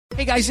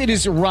Hey guys, it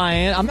is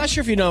Ryan. I'm not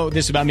sure if you know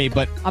this about me,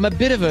 but I'm a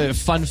bit of a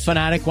fun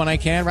fanatic when I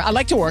can. I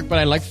like to work, but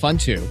I like fun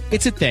too.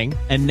 It's a thing.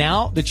 And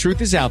now the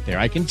truth is out there.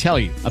 I can tell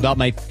you about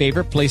my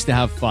favorite place to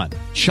have fun.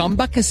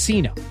 Chumba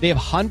Casino. They have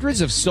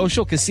hundreds of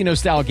social casino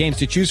style games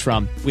to choose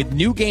from with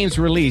new games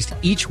released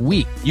each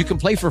week. You can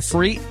play for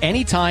free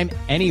anytime,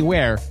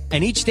 anywhere.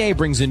 And each day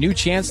brings a new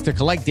chance to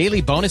collect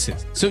daily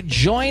bonuses. So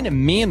join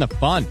me in the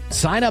fun.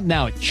 Sign up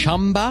now at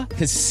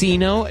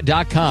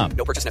ChumbaCasino.com.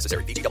 No purchase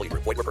necessary. VGW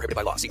Group. Void where prohibited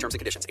by law. See terms and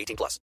conditions.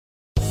 18+.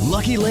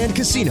 Lucky Land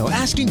Casino,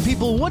 asking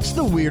people, what's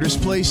the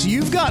weirdest place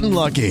you've gotten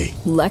lucky?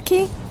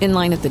 Lucky? In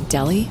line at the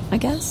deli, I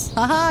guess?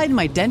 Aha, in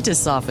my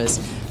dentist's office.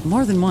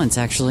 More than once,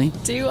 actually.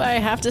 Do I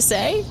have to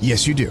say?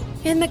 Yes, you do.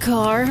 In the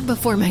car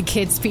before my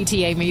kids'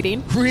 PTA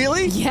meeting.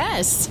 Really?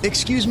 Yes.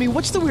 Excuse me,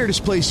 what's the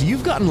weirdest place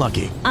you've gotten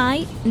lucky?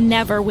 I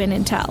never win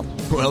and tell.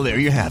 Well, there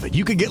you have it.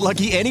 You can get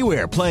lucky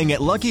anywhere, playing at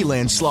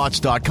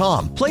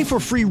LuckyLandSlots.com. Play for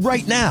free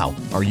right now.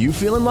 Are you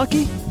feeling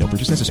lucky? No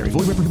purchase necessary.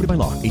 Void where prohibited by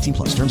law.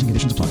 18+. Terms and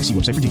conditions apply. See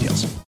website for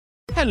details.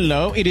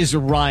 Hello, it is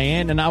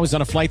Ryan, and I was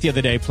on a flight the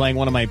other day playing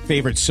one of my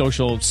favorite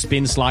social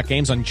spin slot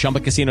games on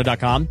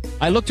ChumbaCasino.com.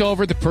 I looked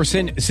over at the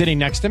person sitting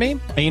next to me,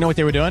 and you know what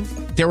they were doing?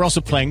 They were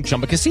also playing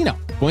Chumba Casino.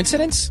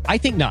 Coincidence? I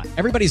think not.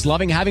 Everybody's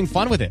loving having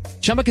fun with it.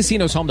 Chumba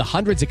Casino is home to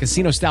hundreds of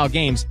casino-style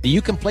games that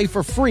you can play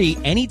for free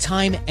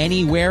anytime,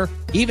 anywhere,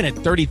 even at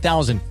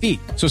 30,000 feet.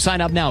 So sign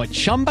up now at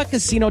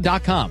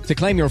ChumbaCasino.com to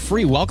claim your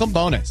free welcome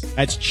bonus.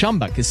 That's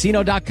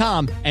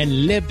ChumbaCasino.com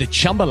and live the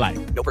Chumba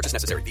life. No purchase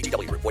necessary.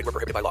 VGW Group. Void where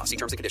prohibited by law. See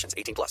terms and conditions.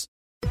 18+.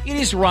 It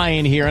is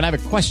Ryan here, and I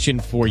have a question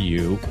for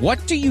you.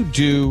 What do you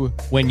do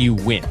when you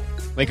win?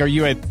 Like, are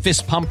you a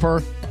fist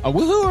pumper, a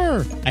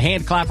woohooer, a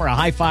hand clapper, a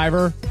high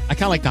fiver? I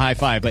kind of like the high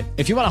five, but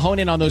if you want to hone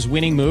in on those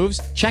winning moves,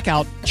 check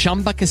out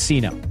Chumba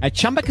Casino. At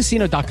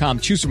ChumbaCasino.com,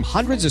 choose from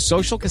hundreds of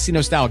social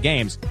casino-style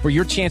games for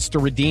your chance to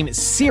redeem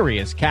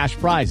serious cash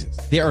prizes.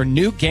 There are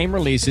new game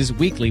releases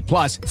weekly,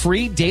 plus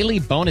free daily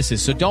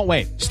bonuses, so don't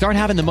wait. Start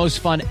having the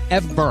most fun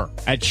ever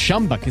at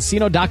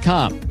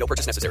ChumbaCasino.com. No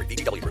purchase necessary.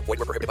 VGW Group. Void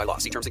where prohibited by law.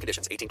 See terms and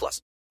conditions.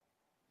 18+.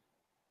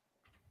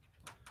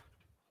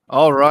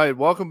 All right,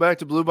 welcome back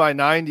to Blue by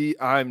 90.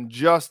 I'm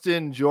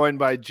Justin, joined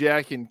by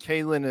Jack and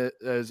Kaylin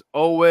as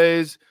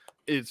always.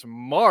 It's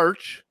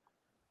March.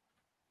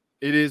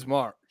 It is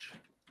March.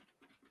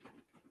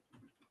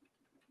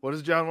 What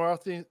does John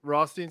Rothstein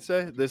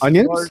say? This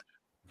Onions? is March.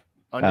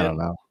 I don't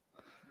know.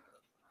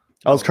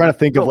 I was trying to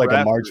think of like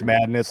a March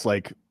Madness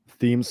like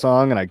theme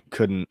song, and I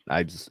couldn't.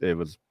 I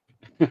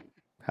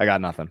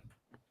got nothing.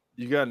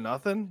 You got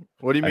nothing?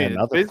 What do you mean?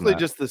 It's basically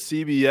just the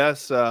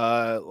CBS.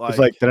 It's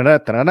like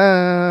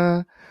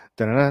da-da-da-da-da,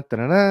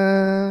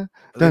 da-da-da-da-da,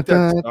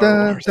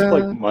 da-da-da-da. It's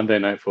like Monday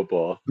Night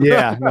Football.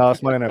 Yeah, no,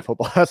 it's Monday Night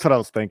Football. That's what I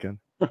was thinking.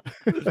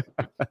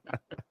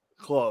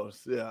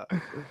 Close, yeah.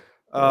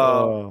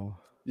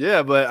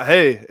 Yeah, but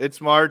hey, it's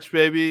March,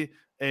 baby,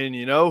 and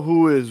you know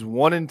who is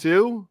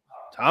 1-2?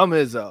 Tom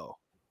Izzo.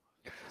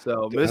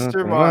 So,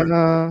 Mr.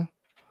 March.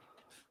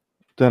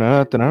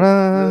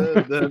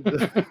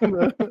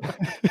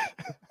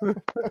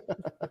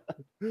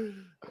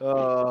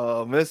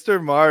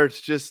 Mr.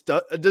 March just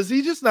does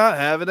he just not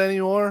have it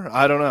anymore?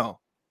 I don't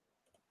know.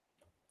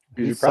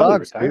 He probably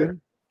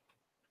retired.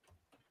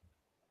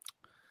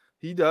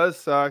 He does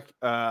suck.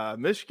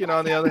 Michigan,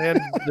 on the other hand,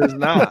 does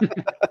not.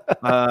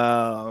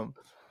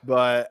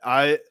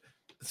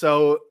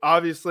 So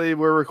obviously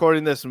we're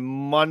recording this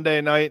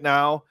Monday night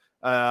now.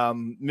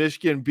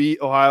 Michigan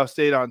beat Ohio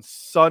State on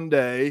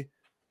Sunday,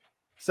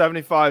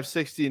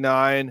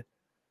 75-69,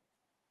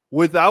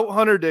 without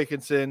Hunter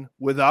Dickinson,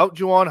 without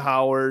Juwan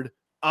Howard,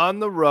 on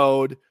the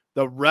road.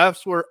 The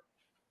refs were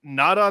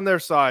not on their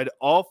side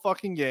all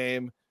fucking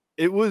game.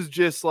 It was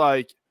just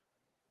like,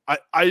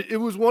 it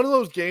was one of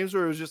those games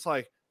where it was just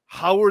like,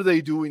 how are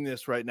they doing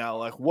this right now?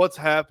 Like, what's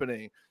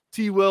happening?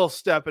 T. Will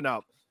stepping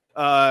up.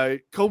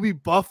 Kobe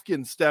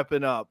Buffkin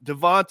stepping up.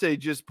 Devontae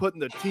just putting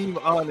the team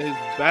on his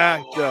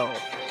back, though.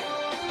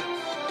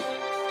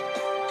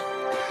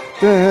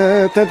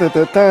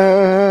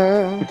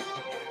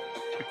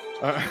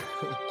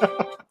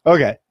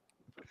 Okay.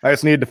 I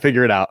just needed to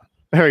figure it out.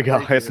 There we go.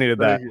 I just needed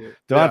that.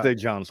 Devontae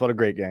Jones, what a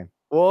great game.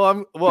 Well,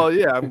 I'm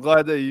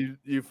glad that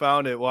you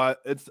found it.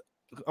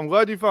 I'm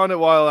glad you found it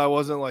while I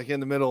wasn't like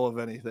in the middle of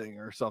anything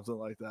or something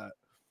like that.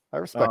 I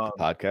respect the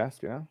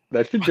podcast, yeah.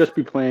 That should just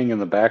be playing in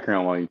the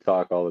background while you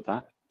talk all the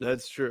time.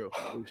 That's true.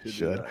 We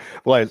should.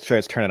 Well, I try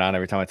to turn it on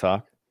every time I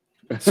talk.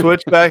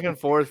 Switch back and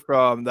forth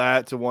from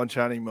that to One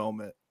Shining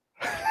Moment.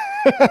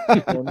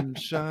 One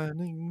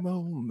shining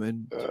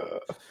moment.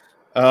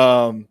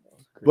 But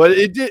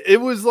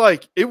it was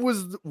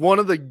one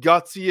of the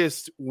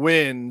gutsiest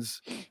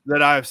wins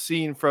that I've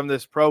seen from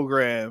this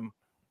program.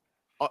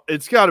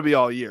 It's got to be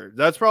all year.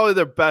 That's probably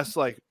their best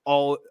like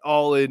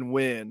all in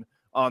win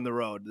on the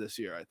road this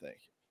year, I think.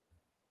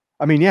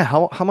 I mean, yeah,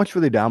 how much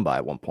were they down by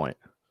at one point?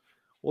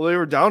 Well, they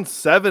were down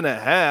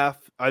 7.5.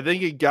 I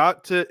think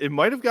it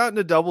might have gotten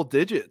to double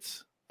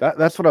digits.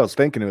 That's what I was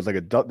thinking. It was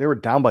like they were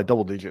down by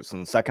double digits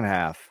in the second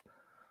half.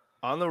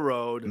 On the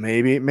road.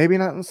 Maybe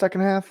not in the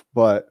second half,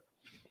 but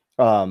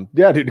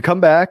Yeah, dude, to come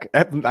back.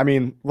 I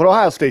mean, what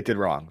Ohio State did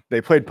wrong,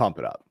 they played Pump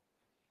It Up.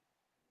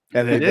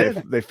 And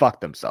they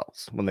fucked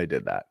themselves when they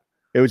did that.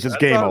 It was just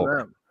game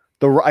over.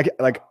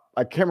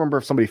 I can't remember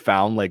if somebody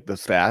found like the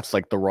stats,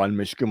 like the run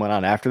Michigan went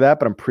on after that,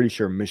 but I'm pretty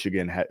sure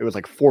Michigan it was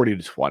like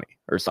 40-20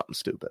 or something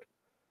stupid.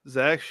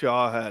 Zach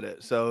Shaw had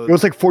it. So it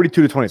was like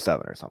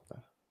 42-27 or something.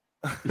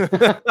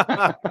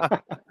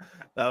 That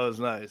was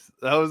nice.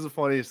 That was the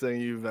funniest thing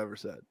you've ever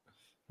said.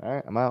 All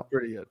right, I'm out.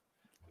 Pretty good.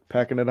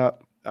 Packing it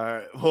up. All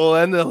right.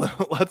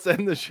 Let's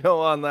end the show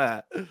on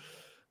that.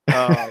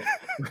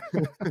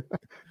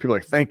 People are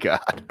like, thank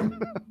God.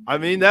 I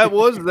mean, that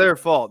was their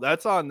fault.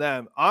 That's on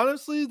them.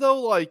 Honestly,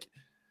 though, like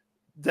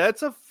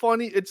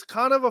it's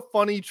kind of a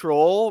funny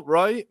troll,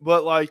 right?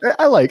 But like,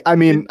 I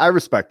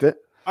respect it.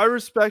 I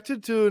respect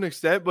it to an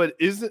extent, but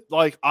isn't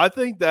like, I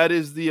think that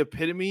is the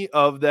epitome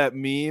of that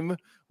meme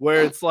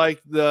where it's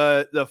like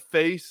the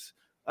face,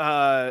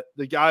 the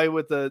guy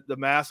with the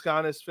mask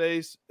on his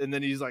face, and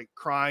then he's like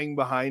crying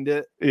behind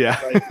it. Yeah.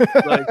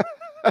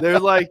 They're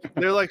like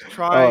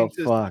trying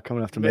to fuck. I'm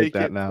gonna have to make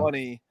that now.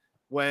 Funny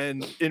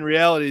when in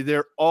reality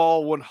they're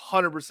all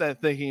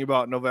 100% thinking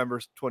about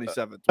November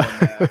 27th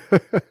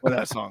when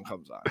that song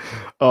comes on.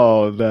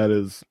 Oh, that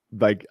is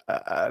like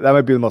that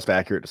might be the most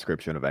accurate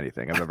description of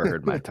anything I've ever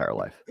heard in my entire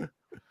life.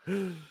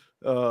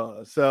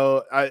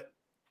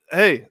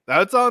 Hey,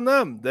 that's on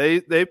them.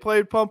 They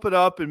played Pump It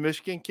Up, and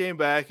Michigan came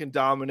back and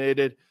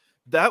dominated.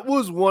 That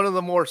was one of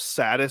the more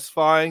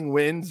satisfying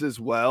wins as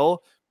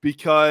well,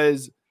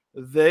 because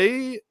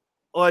I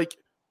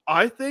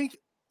think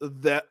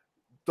that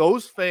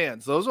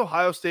those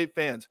Ohio State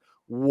fans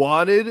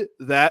wanted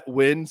that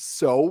win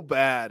so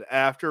bad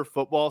after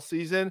football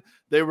season.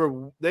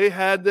 They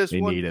had this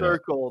one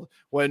circled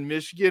when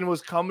Michigan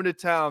was coming to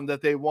town,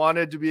 that they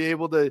wanted to be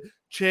able to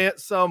chant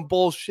some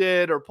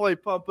bullshit or play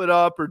Pump It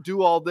Up or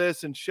do all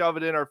this and shove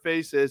it in our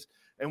faces.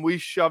 And we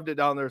shoved it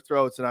down their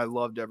throats, and I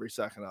loved every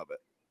second of it.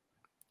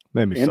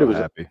 Made me so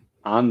happy.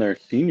 On their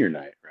senior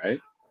night, right?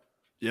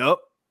 Yep.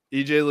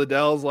 EJ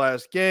Liddell's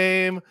last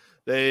game.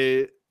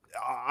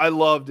 I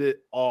loved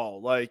it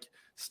all. Like,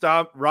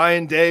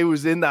 Ryan Day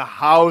was in the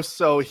house,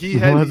 so he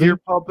had to hear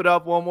Pump It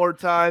Up one more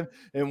time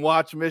and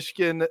watch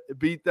Michigan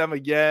beat them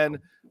again.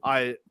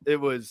 I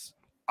was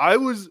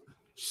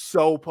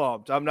so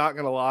pumped. I'm not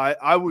gonna lie.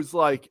 I was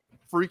like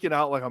freaking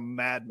out like a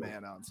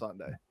madman on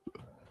Sunday.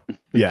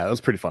 Yeah, it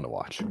was pretty fun to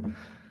watch.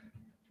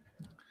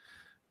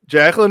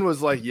 Jacqueline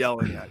was like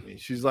yelling at me.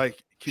 She's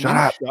like, "Can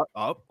shut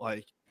up?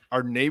 Like,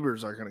 our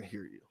neighbors are gonna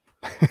hear you."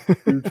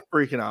 She was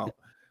freaking out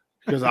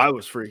because I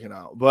was freaking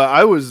out. But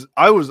I was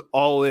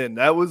all in.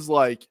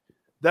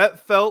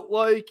 That felt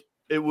like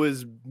it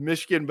was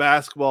Michigan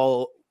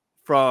basketball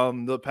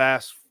from the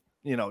past,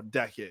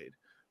 decade,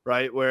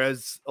 right?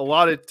 Whereas a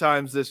lot of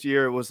times this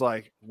year it was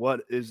like,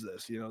 what is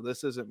this?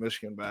 This isn't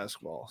Michigan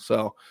basketball.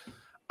 So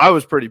I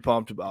was pretty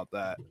pumped about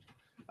that.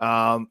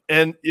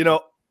 And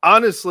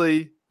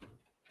honestly,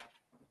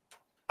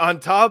 on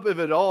top of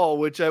it all,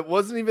 which I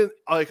wasn't even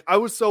like, I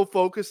was so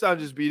focused on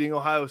just beating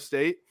Ohio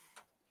State,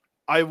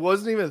 I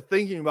wasn't even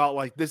thinking about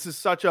like, this is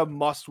such a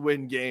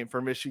must-win game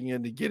for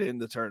Michigan to get in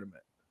the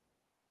tournament.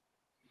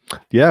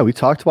 Yeah, we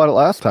talked about it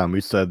last time. We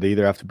said they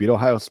either have to beat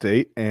Ohio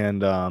State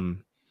and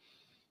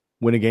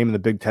win a game in the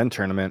Big Ten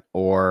tournament,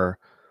 or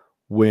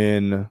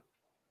win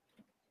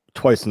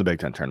twice in the Big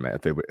Ten tournament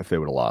if they would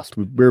have lost.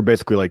 We were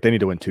basically like, they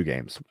need to win 2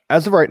 games.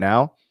 As of right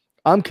now,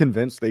 I'm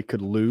convinced they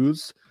could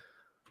lose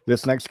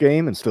this next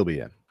game and still be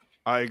in.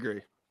 I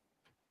agree.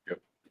 Yep.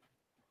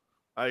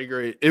 I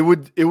agree. It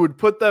would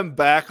put them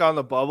back on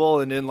the bubble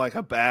and in like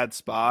a bad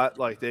spot,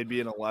 like they'd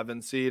be an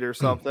 11 seed or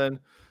something.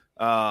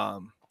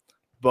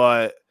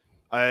 But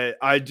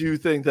I do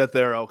think that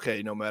they're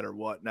okay no matter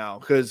what now,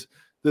 because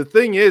the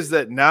thing is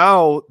that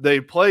now they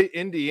play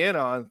Indiana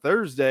on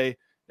Thursday,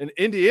 and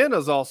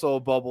Indiana's also a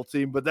bubble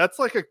team, but that's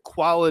like a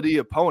quality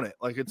opponent.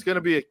 Like, it's going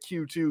to be a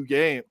Q2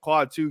 game,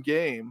 quad 2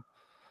 game,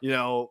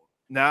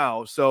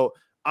 now. So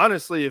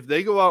honestly, if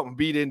they go out and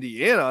beat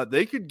Indiana,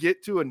 they could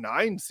get to a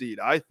 9 seed,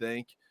 I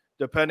think,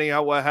 depending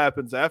on what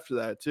happens after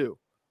that too.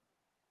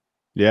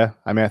 Yeah,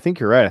 I mean, I think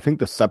you're right. I think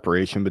the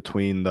separation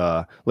between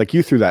like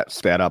you threw that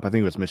stat up, I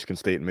think it was Michigan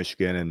State and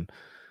Michigan, and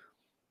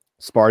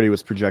Sparty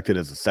was projected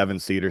as a 7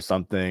 seed or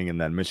something, and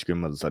then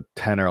Michigan was a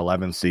 10 or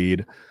 11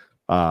 seed.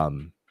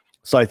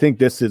 So I think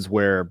this is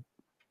where,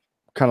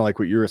 kind of like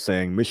what you were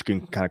saying,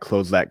 Michigan kind of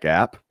close that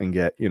gap and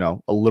get,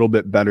 a little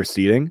bit better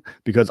seeding,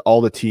 because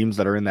all the teams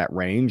that are in that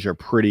range are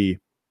pretty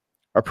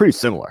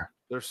similar.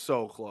 They're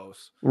so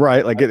close,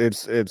 right? Like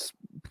it's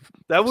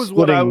that was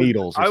what I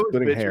was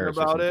splitting hairs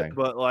about it,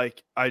 but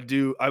like I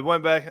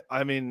went back.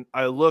 I mean,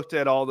 I looked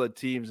at all the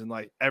teams and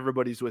like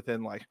everybody's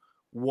within like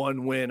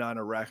 1 win on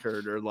a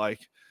record, or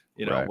like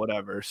right.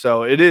 whatever.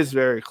 So it is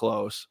very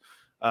close.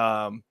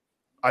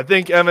 I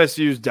think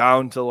MSU's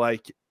down to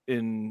like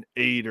in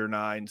 8 or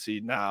 9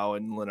 seed now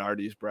in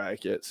Lenardi's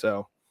bracket.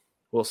 So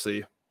we'll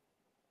see.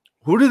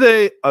 Who do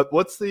they?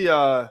 What's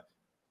the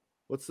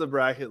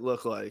bracket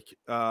look like?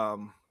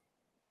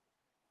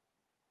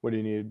 What do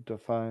you need to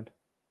find?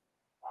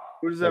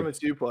 Who does Like-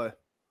 MSU play?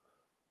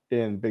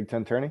 in Big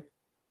Ten tourney.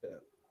 Yeah.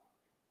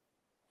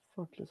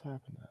 What just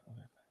happened?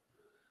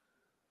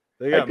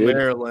 They I got did.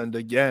 Maryland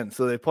again,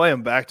 so they play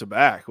them back to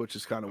back, which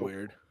is kind of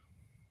weird.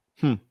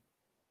 Hmm.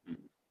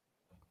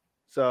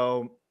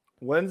 So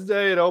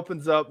Wednesday it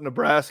opens up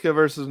Nebraska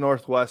versus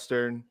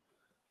Northwestern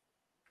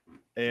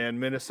and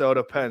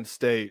Minnesota Penn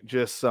State.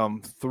 Just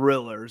some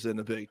thrillers in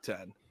the Big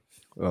Ten.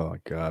 Oh my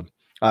god.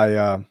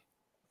 I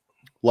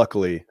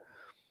luckily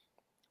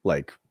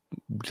like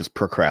just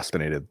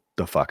procrastinated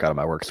the fuck out of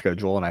my work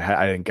schedule, and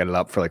I didn't get it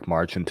up for like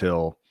March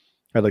until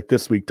I had like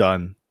this week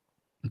done,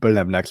 but I didn't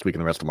have next week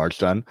and the rest of March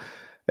done.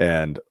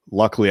 And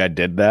luckily I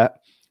did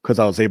that because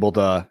I was able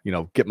to,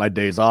 get my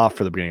days off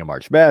for the beginning of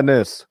March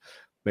Madness,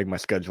 make my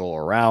schedule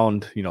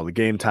around, the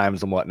game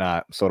times and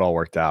whatnot. So it all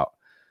worked out.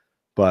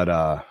 But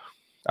I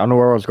don't know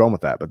where I was going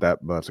with that, but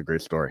that's a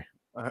great story.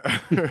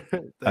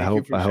 I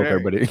hope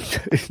everybody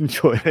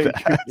enjoyed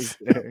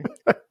that.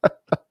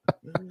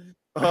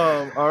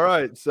 All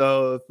right.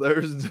 So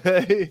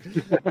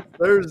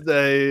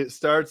Thursday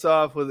starts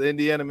off with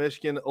Indiana,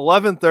 Michigan,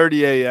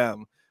 11:30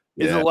 a.m.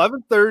 Is Yeah.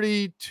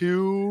 11:30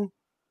 too?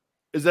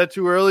 Is that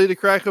too early to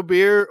crack a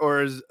beer,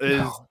 or is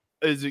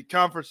it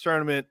conference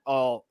tournament?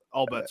 All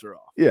bets are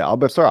off. Yeah, all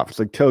bets are off. It's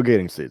like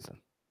tailgating season.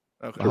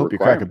 Okay. I hope you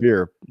crack a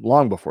beer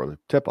long before the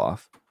tip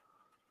off.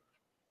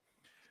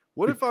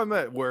 What if I'm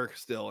at work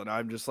still and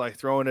I'm just like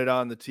throwing it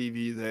on the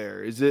TV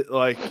there? Is it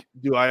like,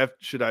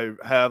 should I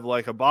have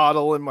like a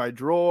bottle in my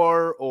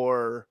drawer,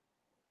 or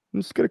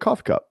Just get a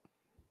coffee cup,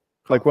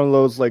 like one of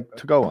those like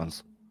to go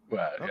ones.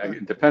 Well, Okay.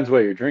 it depends what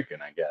you're drinking,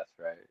 I guess,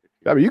 right?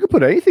 Yeah, but you could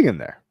put anything in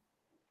there.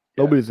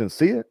 Yeah. Nobody's gonna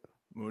see it.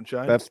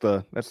 moonshine? That's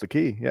the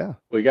key. Yeah.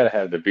 Well, you got to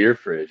have the beer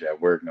fridge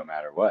at work no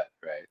matter what,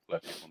 right?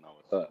 Let people know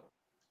what's up.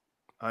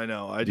 I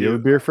know. I Do you have a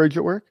do. beer fridge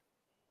at work?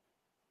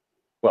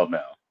 Well,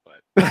 no,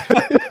 but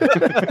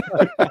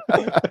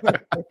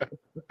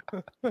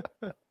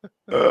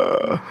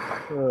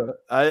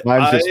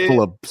Mine's just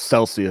full of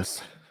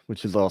Celsius,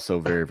 which is also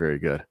very, very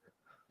good.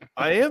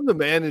 I am the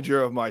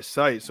manager of my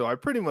site, so I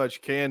pretty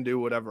much can do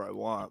whatever I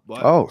want.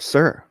 But Oh,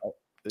 sir.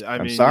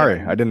 I'm mean, sorry.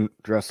 yeah. I didn't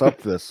dress up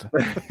this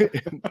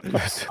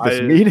this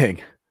I-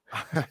 meeting.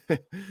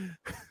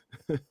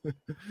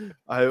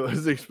 I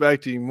was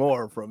expecting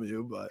more from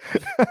you, but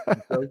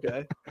it's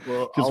okay.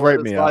 Well, Just I'll write let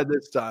it me slide up.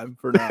 this time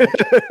for now.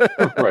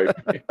 right.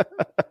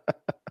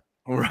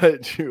 I'll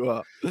write you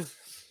up. I'm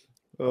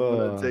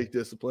gonna Uh, take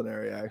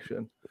disciplinary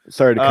action.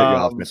 Sorry to cut you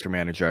off, Um, Mr.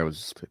 Manager. I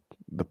was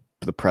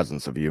the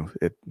presence of you.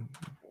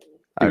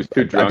 He was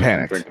too drunk I from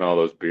panicked. drinking all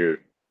those beers.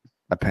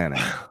 I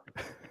panicked.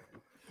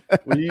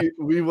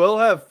 We will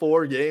have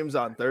 4 games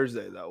on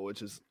Thursday though,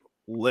 which is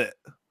lit.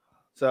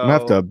 So I'm gonna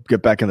have to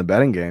get back in the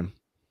betting game.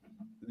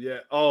 yeah.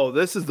 Oh,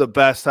 this is the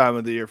best time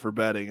of the year for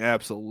betting.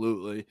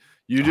 Absolutely.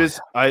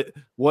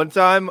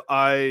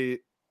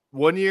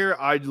 One year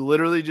I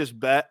literally just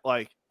bet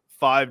like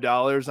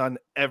 $5 on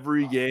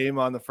every game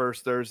on the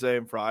first Thursday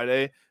and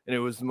Friday, and it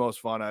was the most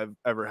fun I've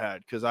ever had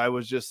because I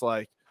was just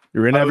like,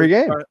 You're in I every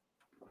was game.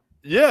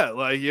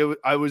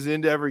 I was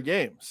into every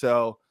game,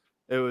 so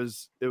it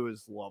was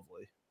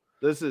lovely.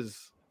 This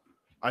is,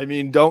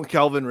 don't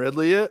Kelvin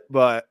Ridley it,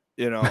 but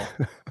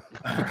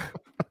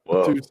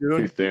Whoa, Too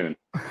soon? Too soon.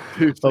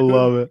 I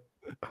love it.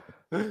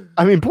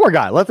 I mean, poor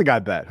guy. Let the guy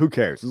bet. Who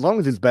cares? As long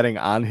as he's betting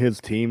on his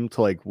team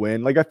to like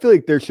win. Like, I feel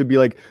like there should be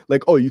like,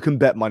 oh, you can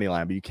bet money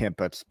line, but you can't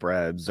bet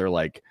spreads or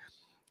like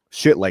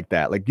shit like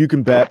that. Like, you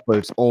can bet, but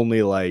it's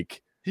only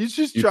like He's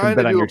just you can trying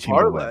bet to on do your a team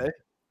to win. parlay.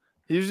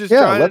 He was just Yeah,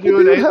 trying let to do the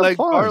an dude have 8-leg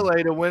fun.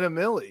 parlay to win a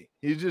milli.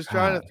 He's just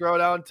trying to God. throw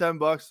down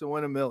 $10 to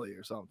win a milli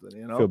or something,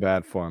 I feel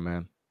bad for him,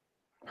 man.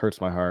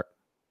 Hurts my heart.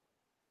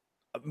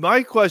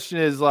 My question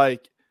is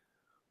like,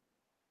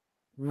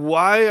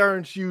 why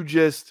aren't you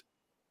just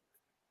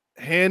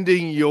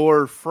handing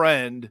your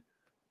friend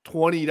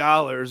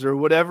 $20 or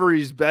whatever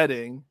he's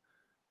betting?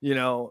 He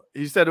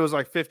said it was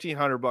like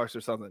 $1,500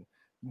 or something.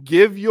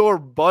 Give your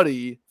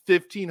buddy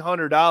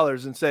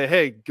 $1,500 and say,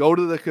 hey, go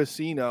to the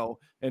casino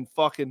and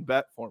fucking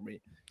bet for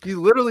me. He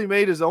literally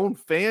made his own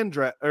fan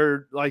draft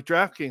or like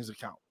DraftKings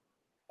account.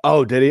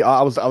 Oh, did he?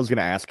 I was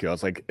gonna ask you. I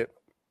was like,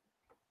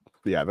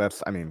 yeah,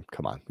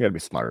 come on. You gotta be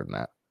smarter than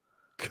that.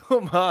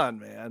 Come on,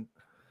 man.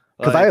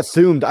 Because I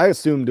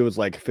assumed it was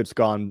like if it's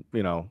gone,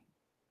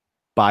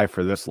 by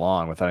for this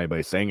long without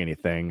anybody saying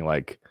anything.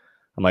 Like,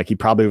 I'm like, he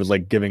probably was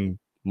like giving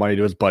money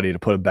to his buddy to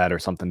put a bet or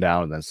something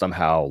down, and then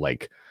somehow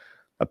like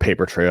a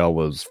paper trail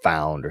was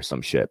found or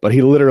some shit. But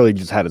he literally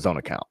just had his own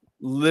account.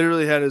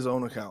 Literally had his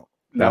own account.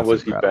 Now, That's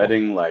was incredible. he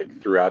betting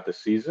like throughout the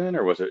season,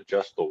 or was it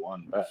just the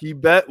one bet? He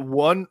bet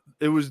one.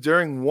 It was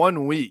during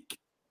 1 week.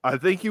 I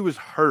think he was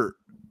hurt.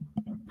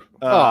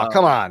 Oh,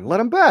 come on, let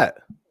him bet.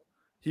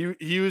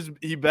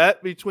 He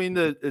bet between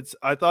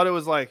I thought it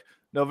was like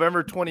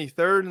November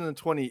 23rd and the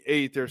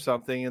 28th or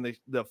something, and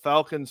the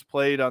Falcons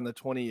played on the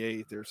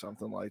 28th or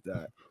something like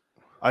that.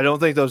 I don't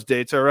think those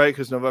dates are right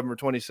because November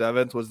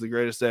 27th was the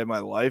greatest day of my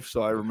life,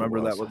 so I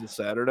remember that was a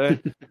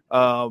Saturday.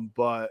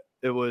 But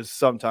it was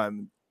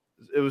something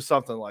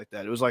like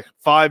that. It was like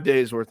 5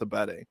 days worth of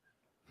betting.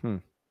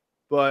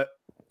 But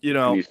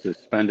And he's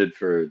suspended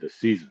for the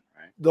season,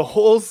 right? the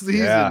whole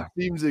season Yeah.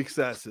 seems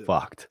excessive.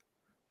 Fucked.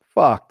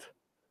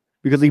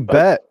 Because he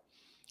bet.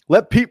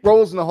 Let Pete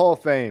Rose in the Hall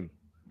of Fame.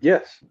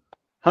 Yes,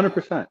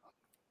 100%.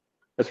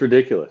 That's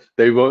ridiculous.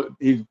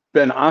 He's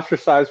been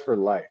ostracized for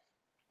life.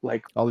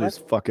 Like All these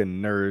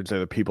fucking nerds are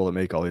the people that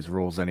make all these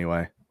rules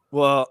anyway.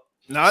 Well,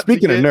 not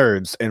Speaking to of get-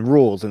 nerds and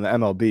rules in the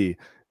MLB,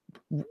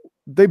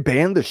 they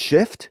banned the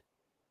shift.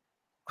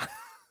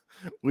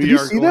 We Did you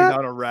are see going that?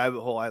 down a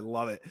rabbit hole. I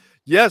love it.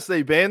 Yes,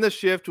 they banned the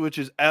shift, which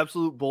is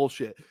absolute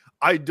bullshit.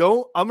 I'm going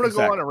to go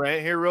Exactly. on a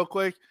rant here real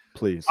quick.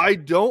 Please. I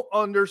don't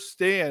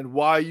understand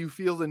why you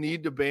feel the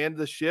need to ban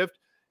the shift.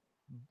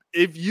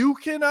 If you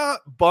cannot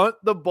bunt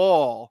the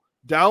ball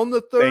down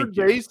the third Thank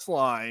you.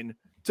 baseline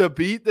to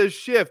beat the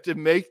shift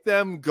and make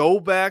them go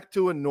back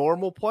to a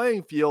normal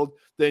playing field,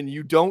 then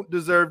you don't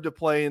deserve to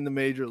play in the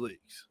major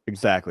leagues.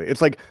 Exactly.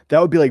 It's like that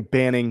would be like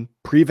banning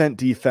prevent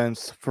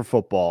defense for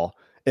football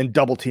and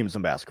double teams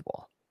in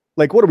basketball.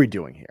 Like, what are we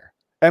doing here?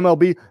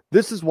 MLB,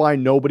 this is why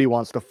nobody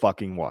wants to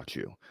fucking watch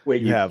you.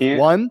 Wait, You have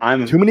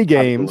can't- too many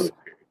games.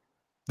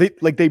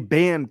 absolutely. They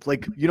banned,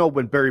 like,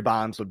 when Barry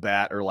Bonds would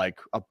bat or like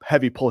a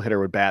heavy pull hitter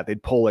would bat,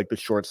 they'd pull like the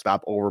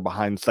shortstop over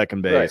behind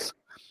second base. Right.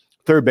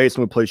 Third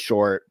baseman would play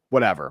short,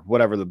 whatever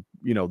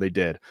they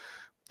did.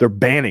 They're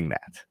banning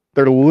that.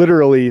 They're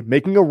literally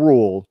making a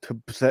rule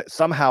to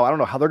somehow, I don't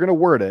know how they're going to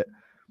word it,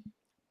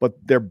 but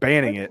they're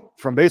banning it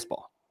from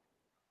baseball.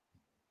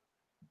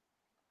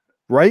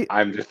 Right?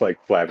 I'm just like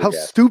How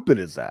flabbergasted. stupid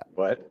is that?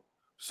 What?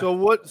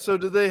 So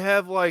do they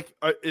have like,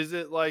 is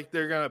it like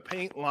they're going to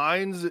paint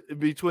lines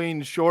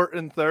between short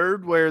and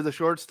third where the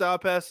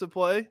shortstop has to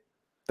play?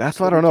 That's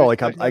what I don't know.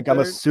 Like I'm Second,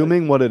 third?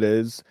 assuming what it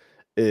is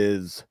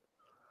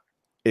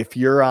if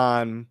you're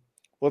on,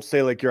 let's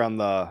say like you're on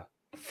the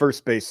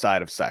first base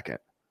side of second,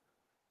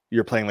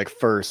 you're playing like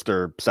first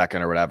or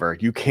second or whatever.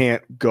 You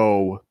can't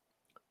go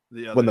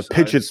when the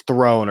pitch is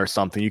thrown or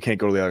something. You can't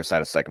go to the other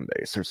side of second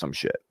base or some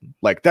shit.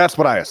 Like that's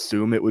what I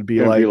assume it would be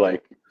It'd like. be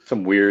like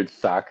some weird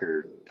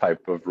soccer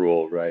type of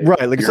rule, right?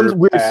 Right, like You're some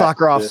weird past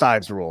soccer this-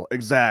 offsides rule.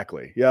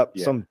 Exactly. Yep.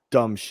 Yeah. Some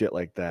dumb shit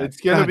like that. It's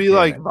going to God be damn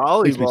like it.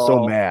 volleyball. Makes me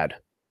so mad.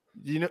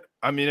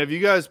 I mean, have you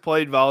guys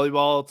played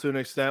volleyball to an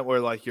extent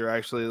where like you're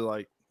actually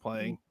like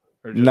playing?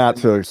 Or just Not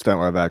to the extent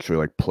where I've actually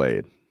like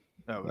played.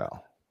 Okay. No.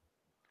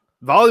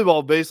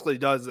 Volleyball basically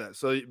does that.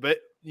 So, but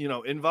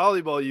in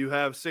volleyball, you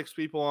have 6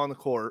 people on the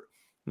court,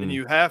 and Mm.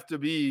 you have to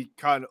be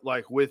kind of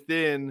like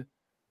within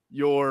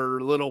your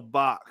little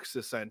box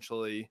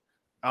essentially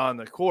on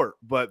the court.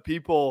 But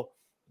people,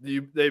 they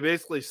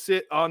basically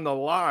sit on the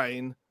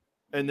line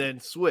and then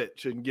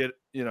switch and get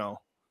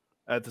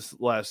at the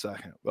last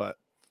second. But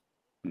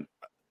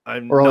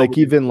Or like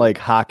even like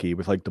hockey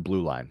with like the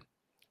blue line.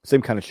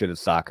 Same kind of shit as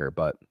soccer,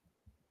 but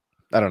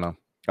I don't know.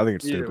 I think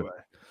it's stupid.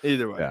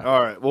 Either way. Yeah.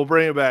 All right, we'll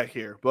bring it back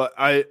here. But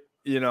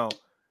the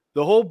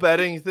whole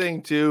betting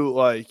thing too,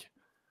 like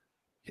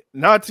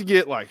not to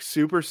get like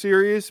super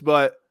serious,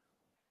 but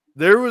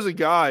there was a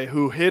guy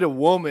who hit a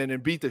woman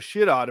and beat the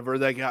shit out of her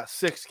that got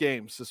 6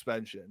 games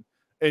suspension.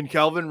 And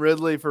Calvin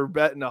Ridley for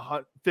betting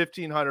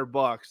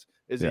 $1,500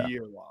 is Yeah. a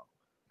year long.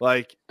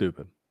 Like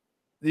Stupid.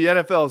 the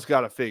NFL's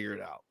got to figure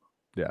it out.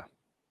 Yeah.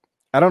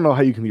 I don't know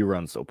how you can be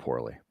run so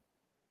poorly.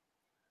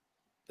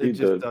 It Dude,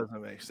 just the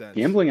doesn't make sense.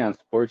 Gambling on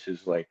sports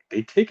is like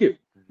they take it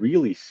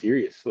really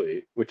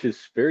seriously, which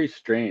is very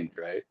strange,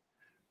 right?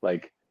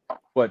 Like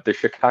what the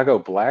Chicago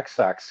Black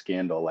Sox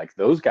scandal, like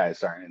those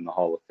guys aren't in the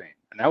Hall of Fame.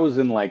 And that was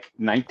in like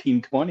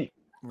 1920.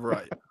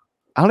 Right.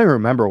 I don't even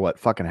remember what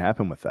fucking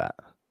happened with that.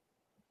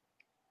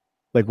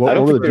 Like I what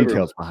don't were the think they were-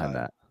 details behind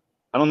that?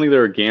 I don't think they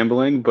were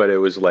gambling, but it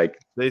was like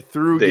They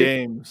threw They-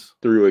 games.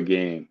 through a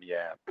game.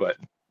 Yeah. But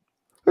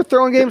They're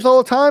throwing games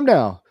all the time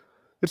now.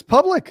 It's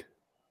public.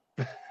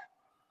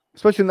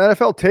 Especially in the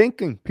NFL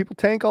tanking. People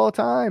tank all the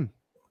time.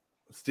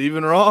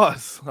 Stephen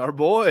Ross, our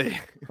boy.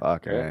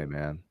 Fucking Yeah. hey,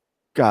 man.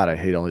 God, I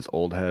hate all these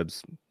old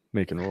heads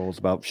making rules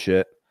about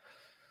shit.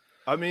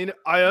 I mean,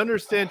 I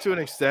understand to an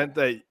extent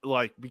that,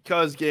 like,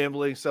 because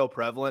gambling's so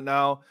prevalent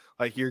now,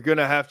 like, you're going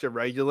to have to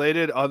regulate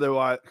it.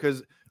 Otherwise,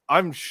 because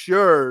I'm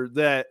sure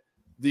that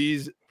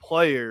these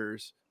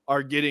players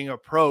are getting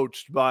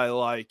approached by,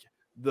 like,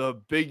 the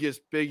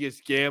biggest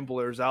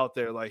gamblers out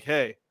there. Like,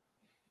 hey,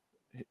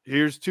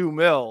 here's $2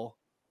 million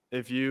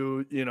if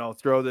you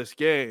throw this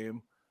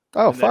game.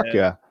 Oh, And fuck then-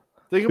 yeah.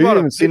 Think We've about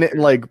even seen it in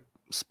like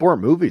sport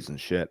movies and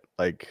shit.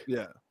 Like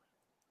Yeah.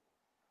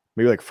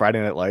 maybe like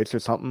Friday Night Lights or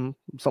something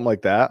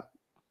like that.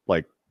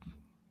 Like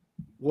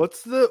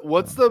What's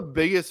the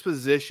biggest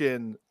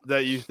position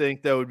that you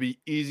think that would be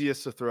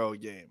easiest to throw a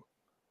game?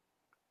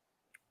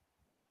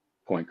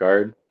 point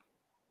guard,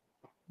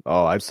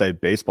 oh, I'd say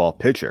baseball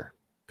pitcher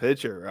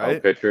Pitcher,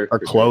 right? pitcher, or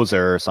for sure.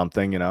 closer or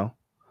something, you know.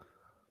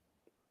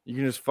 You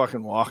can just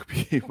fucking walk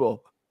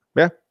people.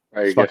 Yeah.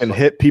 Right, I Just guess fucking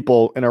hit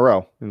people in a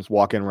row and just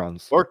walk in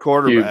runs. Or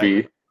quarterback.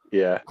 QB.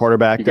 Yeah.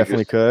 Quarterback You could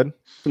definitely just could.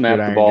 Snap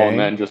Gridiron the ball gang. and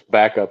then just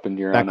back up into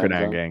your Not own end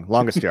Gridiron zone. Gang.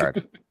 Longest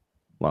Yard.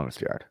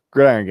 Longest Yard.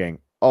 Gridiron Gang.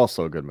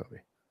 Also a good movie.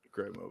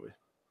 Great movie.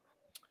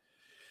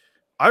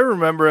 I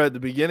remember at the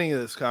beginning of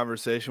this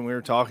conversation, we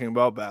were talking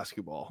about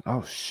basketball.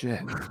 Oh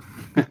shit.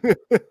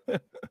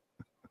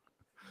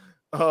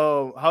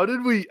 How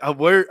did we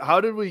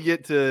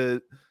get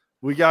to?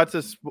 We got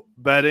to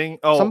betting.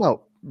 Oh, Somehow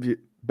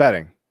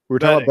betting. We were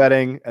talking about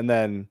betting, and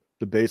then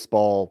the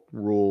baseball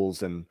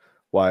rules and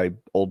why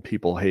old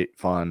people hate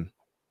fun.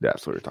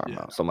 That's what we we're talking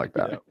about. Something like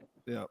that.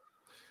 Yeah.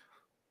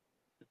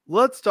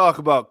 Let's talk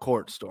about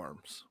court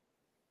storms.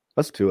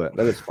 Let's do it.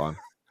 That is fun.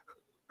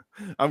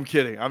 I'm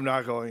kidding. I'm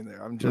not going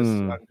there. I'm just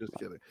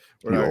kidding.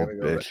 We're not gonna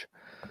go bitch.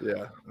 there.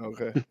 Yeah.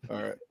 Okay.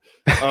 All right.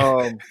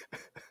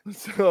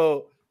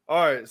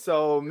 All right.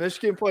 So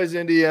Michigan plays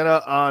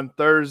Indiana on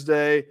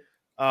Thursday.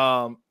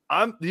 I'm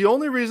the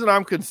only reason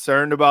I'm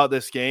concerned about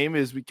this game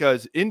is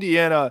because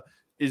Indiana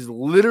is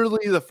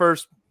literally the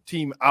first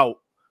team out,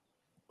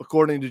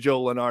 according to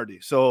Joe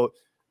Lunardi. So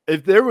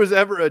if there was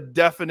ever a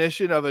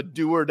definition of a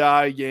do or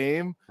die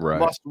game,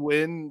 must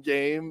win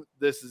game,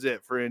 this is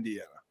it for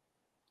Indiana.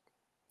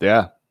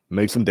 Yeah,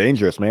 makes them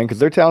dangerous, man, because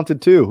they're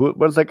talented too.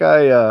 What is that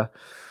guy?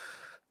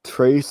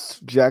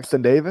 Trace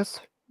Jackson Davis.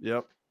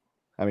 Yep.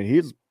 I mean,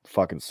 he's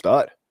fucking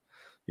stud.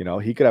 You know,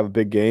 he could have a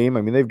big game.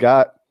 I mean,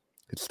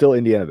 it's still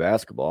Indiana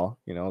basketball.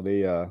 You know,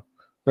 they're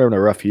having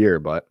a rough year,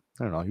 but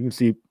I don't know. You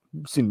can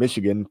see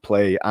Michigan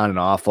play on and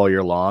off all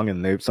year long,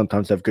 and they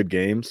sometimes have good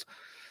games.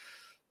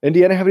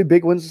 Indiana have any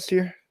big wins this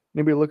year?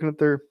 Anybody looking at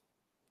their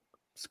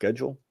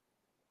schedule?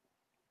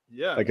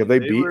 Yeah. Like, have they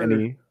beat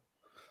any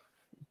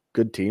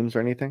good teams or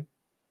anything?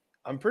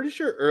 I'm pretty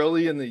sure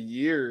early in the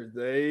year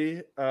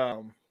they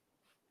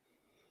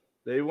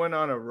went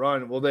on a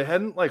run. Well, they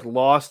hadn't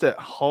lost at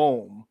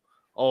home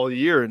all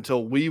year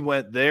until we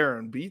went there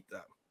and beat them.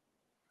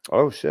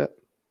 Oh shit.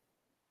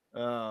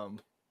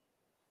 And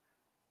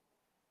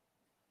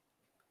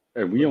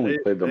we only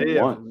played them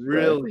once.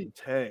 Really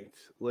tanked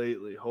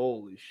lately.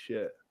 Holy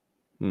shit.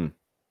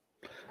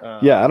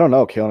 Yeah, I don't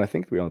know, Kalen. I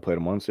think we only played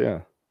them once.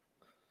 Yeah.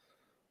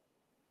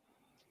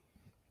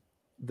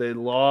 They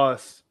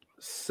lost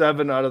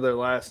 7 out of their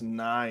last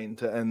 9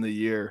 to end the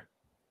year.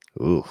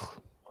 Ooh.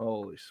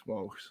 Holy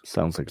smokes.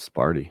 Sounds like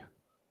Sparty.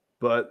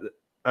 But,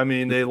 I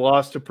mean, they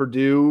lost to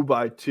Purdue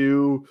by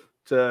 2,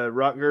 to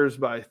Rutgers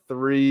by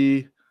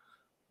 3,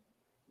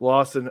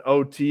 lost an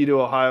OT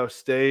to Ohio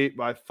State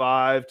by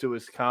 5, to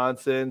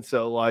Wisconsin.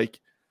 So,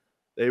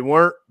 they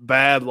weren't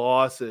bad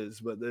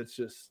losses, but it's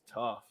just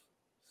tough.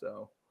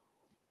 So.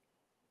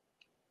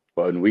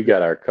 Well, and we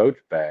got our coach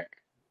back.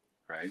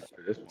 Right,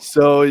 for this one.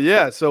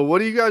 So what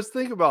do you guys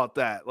think about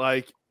that?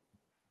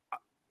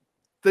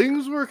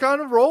 Things were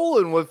kind of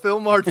rolling with Phil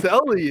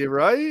Martelli,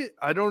 right?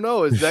 I don't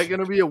know. Is that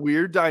going to be a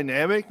weird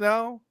dynamic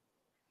now?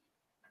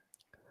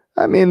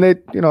 I mean, I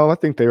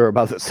think they were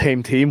about the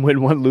same team.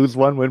 Win one, lose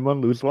one, win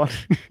one, lose one.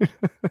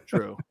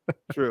 True.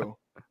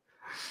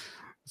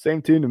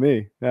 Same team to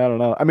me. I don't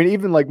know. I mean,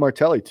 even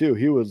Martelli too.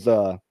 He was,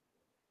 it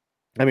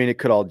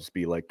could all just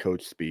be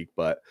coach speak,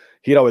 but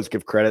he'd always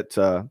give credit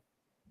to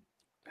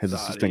his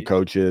assistant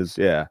coaches,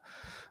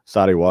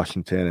 Sadi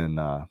Washington and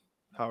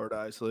Howard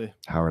Isley.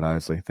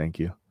 Thank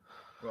you.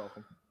 You're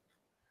welcome.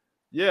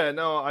 Yeah,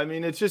 no, I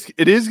mean it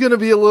is going to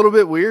be a little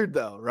bit weird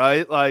though,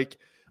 right? I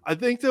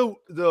think the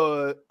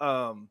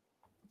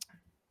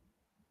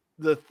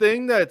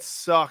thing that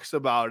sucks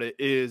about it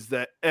is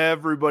that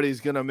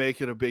everybody's going to make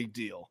it a big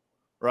deal,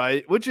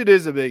 right? Which it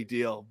is a big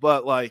deal,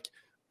 but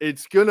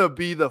it's going to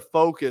be the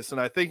focus,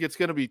 and I think it's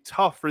going to be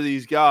tough for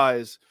these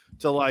guys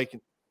to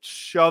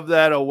shove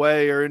that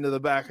away or into the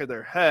back of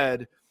their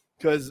head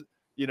because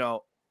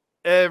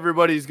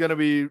everybody's going to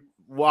be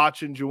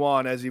watching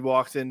Juwan as he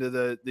walks into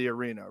the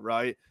arena,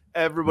 right?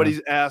 Everybody's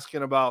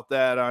asking about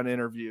that on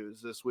interviews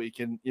this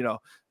week, and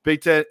Big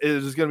Ten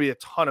is going to be a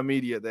ton of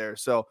media there,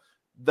 so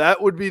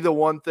that would be the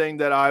one thing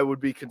that I would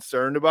be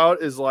concerned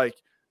about is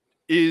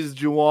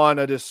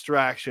Juwan a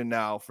distraction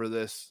now for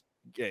this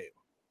game?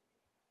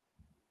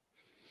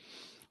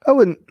 I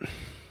wouldn't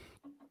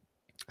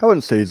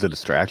say he's a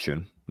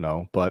distraction.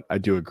 No, but I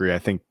do agree. I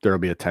think there'll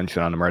be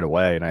attention on him right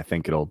away, and I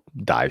think it'll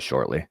die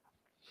shortly.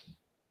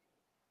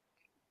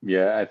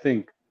 Yeah, I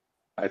think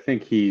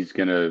he's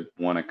gonna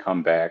want to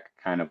come back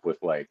kind of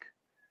with a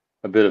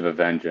bit of a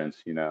vengeance,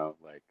 he knows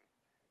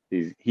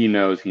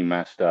he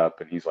messed up,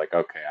 and he's like,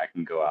 okay, I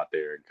can go out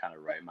there and kind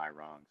of right my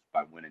wrongs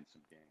by winning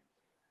some games.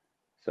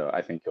 So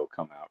I think he'll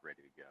come out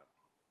ready to go.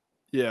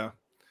 Yeah.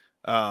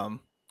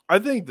 I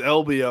think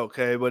they'll be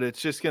okay, but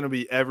it's just going to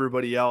be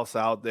everybody else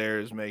out there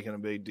is making a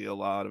big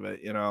deal out of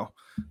it,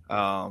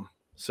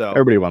 So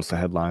everybody wants the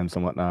headlines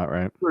and whatnot,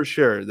 right? For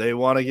sure. They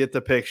want to get the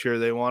picture.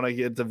 They want to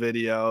get the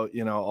video,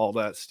 all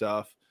that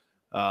stuff.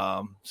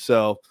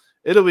 So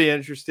it'll be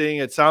interesting.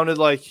 It sounded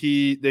like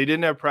they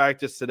didn't have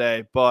practice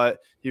today, but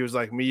he was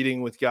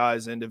meeting with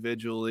guys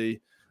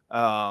individually.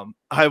 I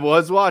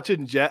was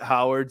watching Jet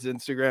Howard's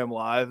Instagram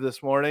Live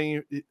this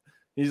morning.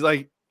 He's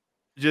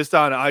just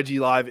on IG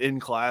Live in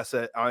class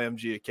at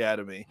IMG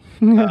Academy.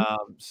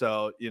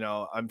 So,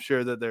 I'm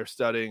sure that they're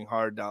studying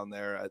hard down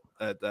there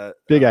at that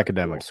big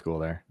academic school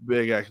there.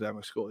 Big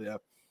academic school, yeah.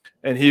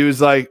 and he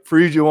was like,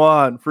 "Free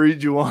Juwan, free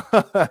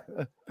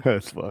Juwan."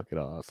 That's fucking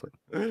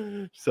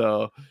awesome.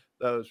 So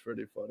that was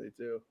pretty funny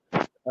too.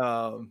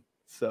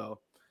 So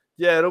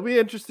yeah, it'll be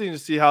interesting to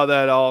see how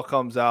that all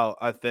comes out.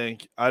 I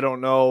think. I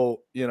don't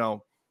know,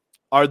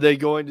 are they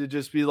going to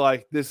just be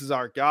like, this is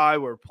our guy,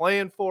 we're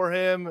playing for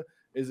him?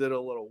 Is it a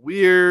little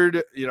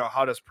weird?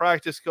 How does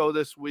practice go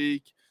this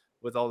week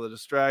with all the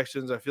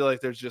distractions? I feel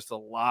like there's just a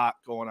lot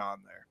going on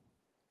there.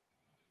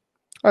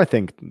 I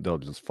think they'll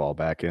just fall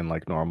back in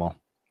like normal.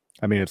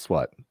 I mean, it's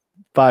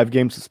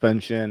 5-game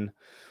suspension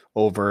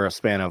over a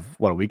span of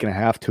a week and a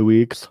half, 2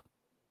 weeks.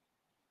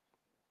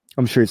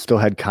 I'm sure he still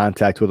had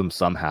contact with him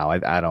somehow.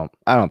 I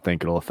don't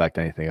think it'll affect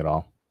anything at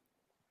all.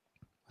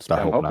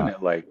 I'm hoping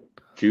it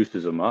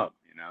juices them up.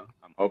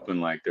 I'm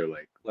hoping they're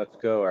like, let's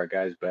go, our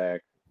guy's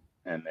back,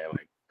 and they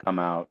come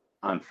out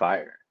on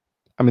fire.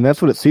 I mean,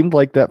 that's what it seemed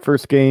like that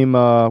first game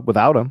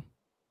without him.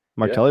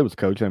 Martelli was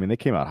coaching. I mean, they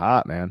came out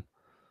hot, man.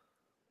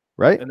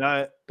 Right?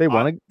 And they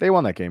won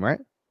that game, right?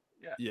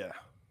 Yeah.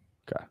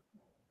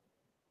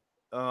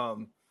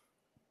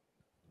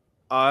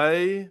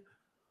 Okay.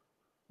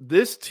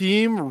 This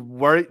team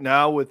right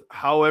now with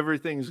how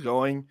everything's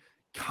going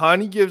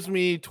kind of gives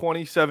me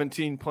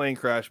 2017 Plane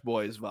Crash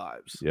Boys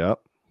vibes. Yep.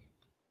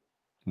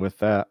 With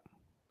that.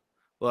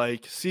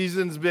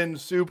 Season's been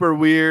super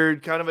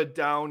weird, kind of a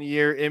down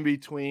year in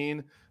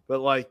between,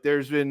 but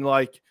there's been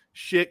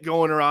shit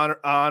going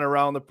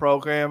around the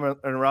program and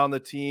around the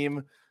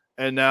team,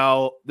 and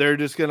now they're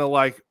just going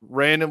to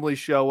randomly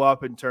show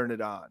up and turn it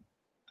on.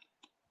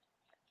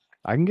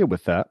 I can get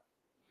with that.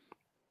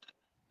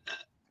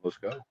 Let's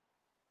go.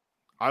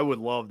 I would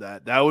love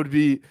that. That would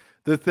be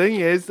the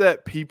thing is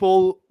that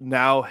people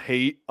now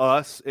hate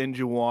us and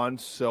Juwan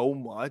so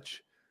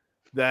much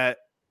that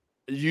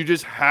you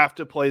just have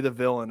to play the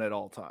villain at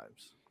all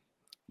times.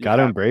 Got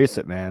to embrace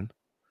it, man.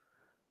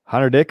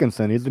 Hunter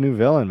Dickinson, he's the new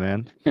villain,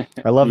 man.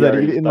 I love that.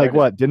 In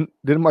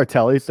didn't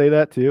Martelli say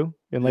that too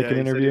in an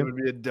interview? It would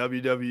be a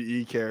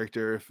WWE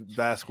character if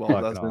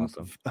basketball doesn't.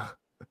 Awesome.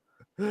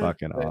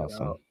 Fucking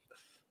awesome.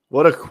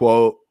 What a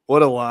quote.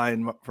 What a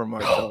line from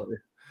Martelli.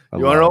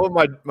 You want to know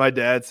what my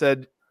dad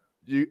said?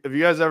 Have you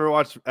guys ever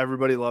watched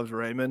Everybody Loves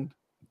Raymond?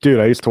 Dude,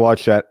 I used to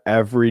watch that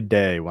every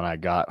day when I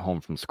got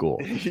home from school.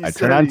 I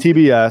turn on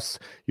TBS,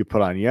 you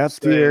put on Yes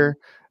Dear,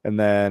 and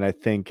then I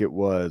think it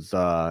was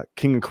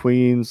King of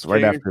Queens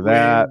right after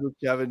that. With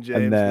Kevin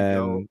James. And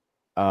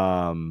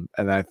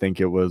then I think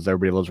it was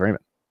Everybody Loves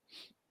Raymond.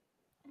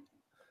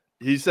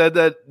 He said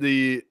that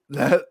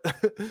that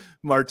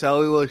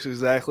Martelli looks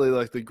exactly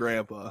like the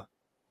grandpa.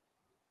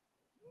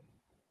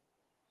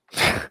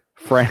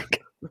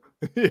 Frank.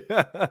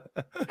 Yeah.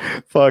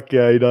 Fuck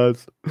yeah, he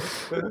does.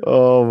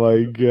 Oh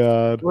my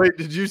god. Wait,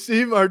 did you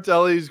see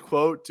Martelli's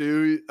quote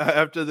too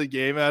after the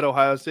game at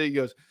Ohio State? He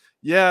goes,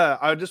 "Yeah,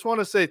 I just want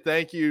to say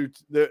thank you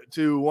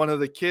to one of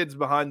the kids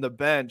behind the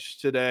bench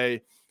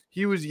today.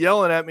 He was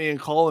yelling at me and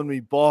calling me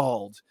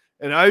bald.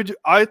 And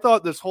I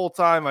thought this whole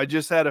time I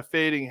just had a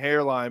fading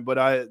hairline, but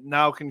I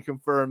now can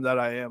confirm that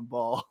I am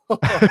bald."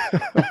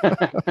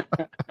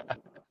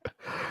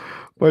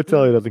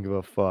 Martelli doesn't give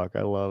a fuck.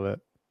 I love it.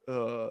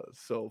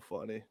 So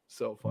funny.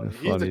 So funny. That's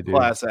He's funny, a dude.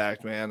 class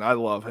act, man. I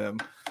love him.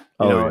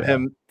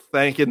 Him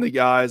thanking the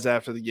guys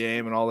after the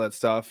game and all that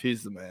stuff.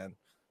 He's the man.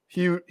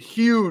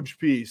 Huge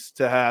piece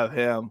to have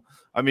him.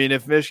 I mean,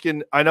 if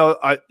Michigan,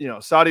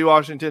 Sadie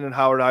Washington and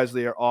Howard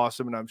Isley are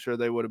awesome, and I'm sure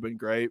they would have been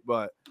great,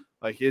 but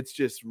it's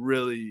just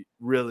really,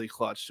 really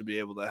clutch to be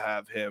able to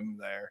have him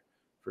there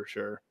for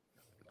sure.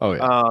 Oh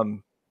yeah.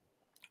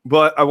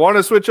 But I want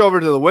to switch over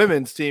to the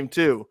women's team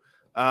too.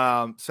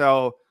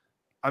 So,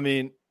 I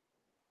mean,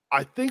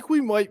 I think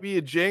we might be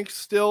a jinx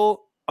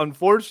still.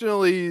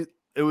 Unfortunately,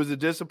 it was a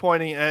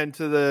disappointing end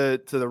to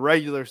the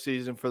regular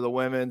season for the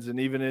women's and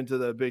even into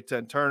the Big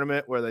Ten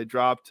tournament where they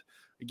dropped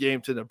a game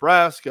to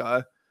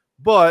Nebraska.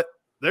 But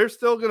they're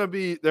still going to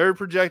be – they're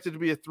projected to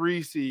be a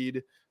 3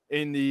 seed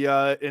in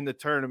the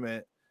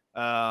tournament,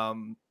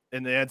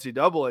 in the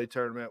NCAA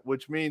tournament,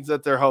 which means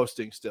that they're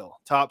hosting still.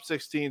 Top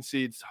 16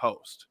 seeds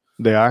host.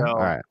 They are? All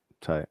right.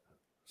 Tight.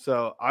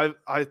 So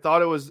I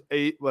thought it was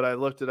 8, but I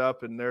looked it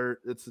up and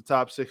it's the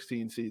top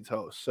 16 seeds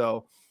host.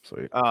 So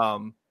sweet.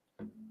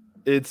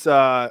 It's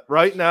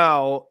right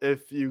now,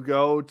 if you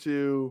go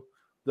to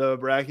the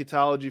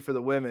bracketology for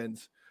the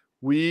women's,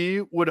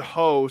 we would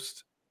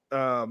host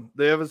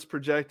they have us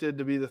projected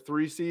to be the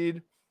 3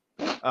 seed.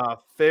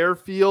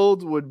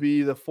 Fairfield would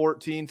be the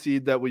 14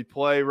 seed that we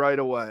play right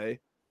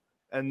away.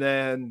 And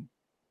then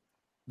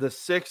the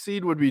 6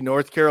 seed would be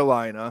North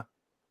Carolina.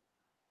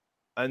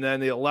 And then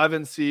the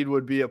 11 seed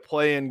would be a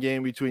play-in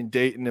game between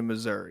Dayton and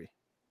Missouri.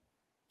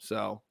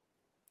 So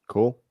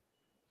cool.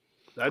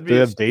 That'd be. Do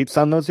they have dates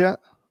on those yet?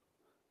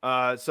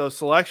 So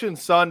Selection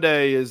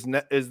Sunday is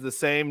the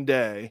same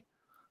day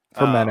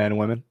for men and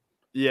women.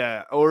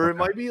 Yeah, or it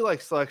might be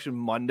like Selection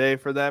Monday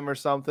for them or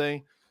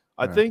something.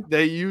 I think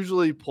they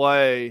usually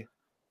play.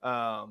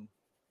 Let's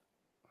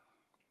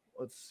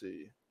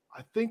see.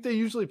 I think they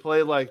usually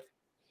play like.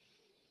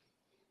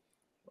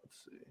 Let's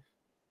see.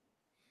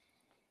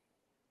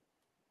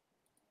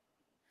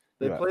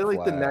 They That play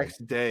like the flag.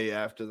 next day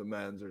after the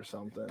men's or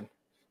something.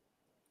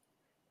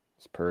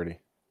 It's pretty.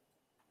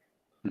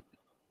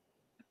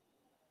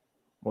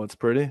 What's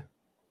pretty?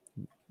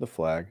 The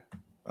flag.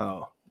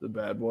 Oh, the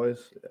bad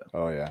boys. Yeah.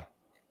 Oh yeah.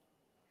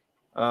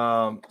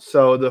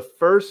 So the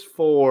first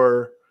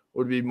 4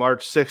 would be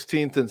March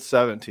 16th and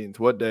 17th.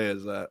 What day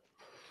is that?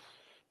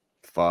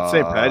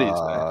 St. Paddy's Day.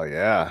 Oh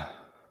yeah.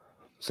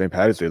 St.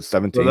 Paddy's Day is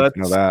 17th. So that's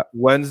you know that.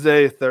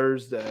 Wednesday,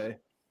 Thursday.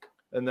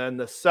 And then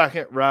the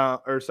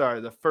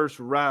first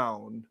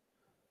round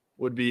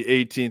would be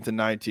 18th and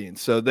 19th.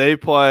 So they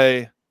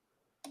play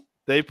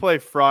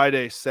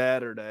Friday,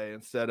 Saturday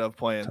instead of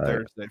playing Tight.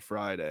 Thursday,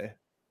 Friday.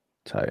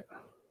 Tight.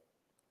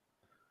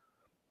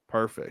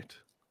 Perfect.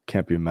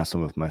 Can't be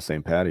messing with my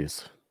St.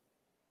 Paddy's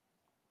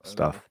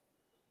stuff.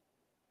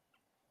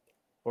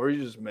 Or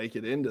you just make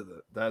it into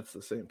that's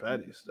the St.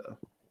 Paddy's stuff.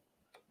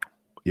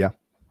 Yeah.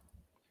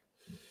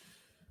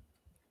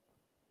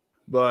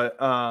 But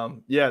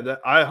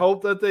I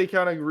hope that they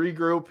kind of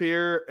regroup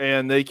here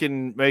and they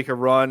can make a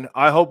run.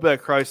 I hope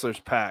that Chrysler's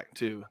packed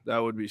too. That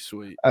would be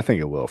sweet. I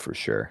think it will for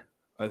sure.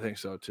 I think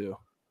so too.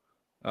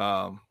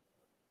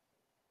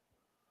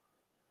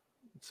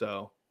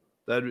 So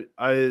that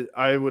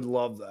I would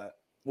love that.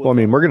 Well, I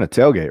mean, we're gonna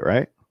tailgate,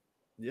 right?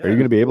 Yeah, Are you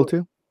gonna be able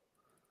to?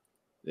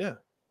 Yeah.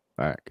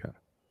 All right, good.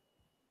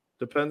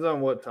 Depends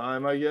on what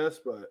time, I guess,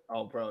 but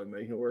I'll probably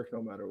make it work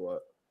no matter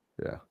what.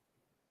 Yeah.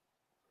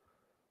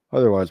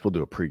 Otherwise, we'll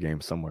do a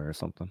pregame somewhere or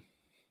something.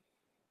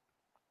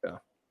 Yeah.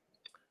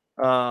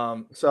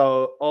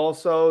 So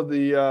also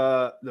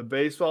the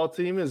baseball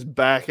team is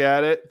back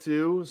at it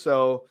too.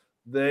 So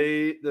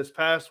this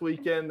past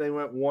weekend they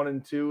went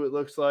 1-2. It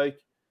looks like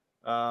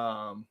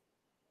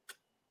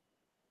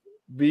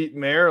beat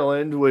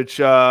Maryland, which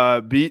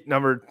they're ranked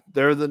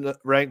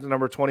the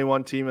number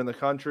 21 team in the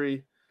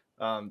country.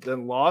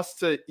 Then lost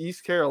to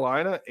East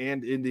Carolina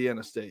and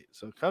Indiana State.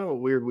 So kind of a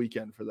weird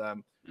weekend for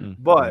them.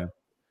 But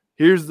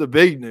here's the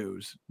big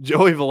news.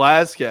 Joey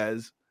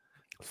Velasquez.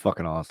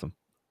 Fucking awesome.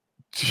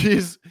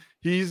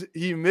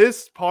 He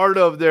missed part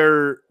of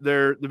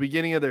the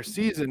beginning of their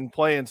season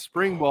playing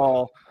spring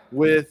ball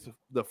with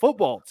the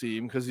football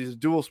team because he's a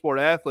dual sport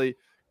athlete.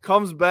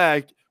 Comes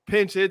back,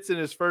 pinch hits in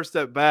his first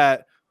at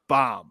bat,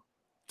 bomb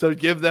to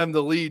give them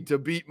the lead to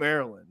beat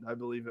Maryland. I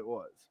believe it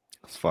was.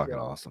 It's fucking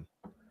awesome.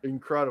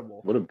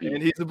 Incredible. What a beat.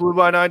 And he's a Blue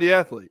by 90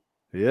 athlete.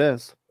 He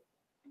is.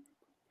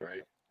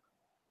 Right.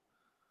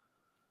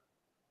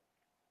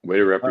 Way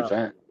to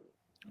represent.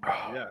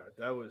 Yeah,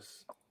 that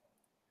was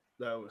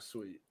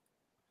sweet.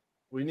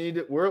 We need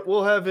it.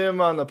 We'll have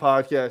him on the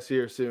podcast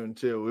here soon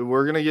too.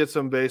 We're gonna get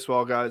some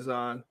baseball guys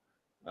on,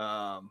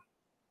 and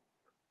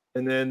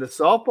then the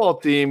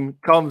softball team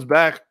comes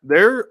back.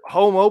 Their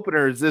home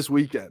opener is this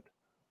weekend.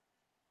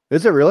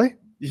 Is it really?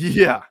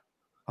 Yeah,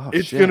 Oh,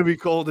 it's shit. gonna be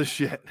cold as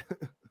shit.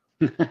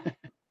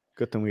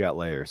 Good thing we got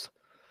layers.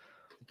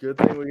 Good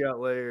thing we got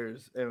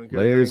layers and good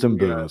Layers thing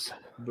and we got booze.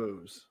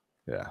 Booze.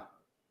 Yeah.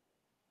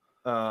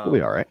 We'll be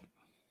all right.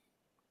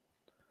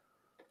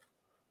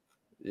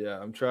 Yeah,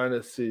 I'm trying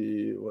to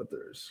see what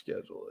their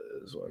schedule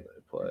is when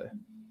they play.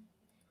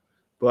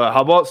 But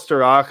how about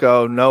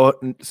Storako? No.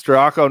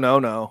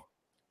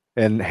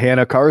 And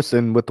Hannah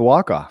Carson with the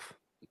walk-off.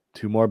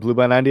 2 more Blue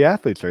by 90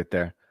 athletes right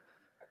there.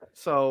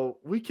 So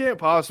we can't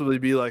possibly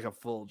be like a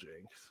full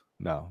jinx.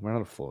 No, we're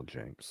not a full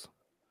jinx.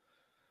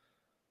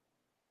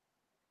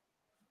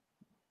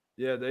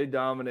 Yeah, they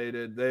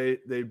dominated.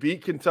 They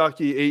beat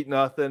Kentucky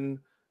 8-0.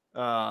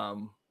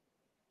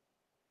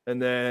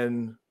 And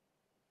then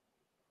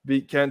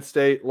beat Kent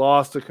State,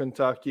 lost to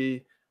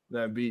Kentucky,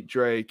 then beat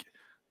Drake.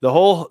 The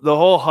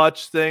whole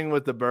Hutch thing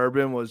with the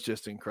bourbon was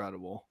just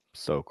incredible.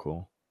 So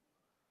cool.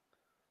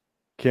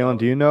 Kalen,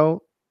 do you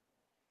know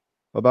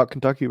about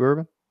Kentucky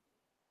bourbon?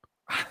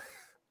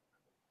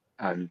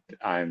 I'm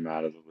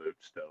out of the loop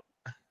still.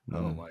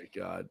 Oh my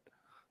God.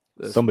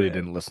 Somebody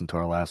didn't listen to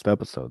our last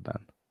episode then.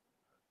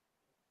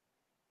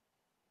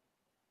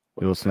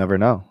 You'll just never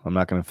know. I'm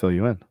not going to fill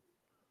you in.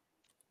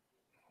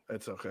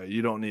 It's okay.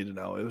 You don't need to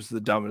know. It was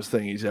the dumbest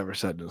thing he's ever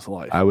said in his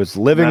life. I was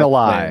living Not a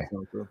lie saying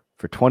something.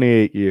 for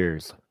 28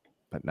 years,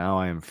 but now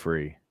I am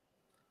free.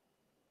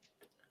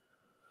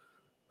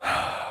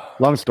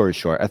 Long story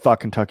short, I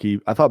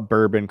thought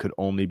bourbon could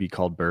only be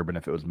called bourbon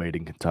if it was made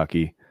in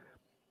Kentucky.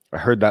 I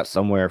heard that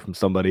somewhere from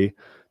somebody.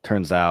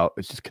 Turns out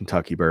it's just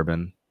Kentucky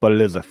bourbon, but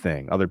it is a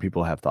thing. Other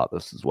people have thought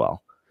this as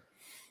well.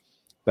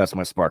 That's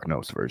my Spark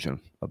Notes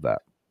version of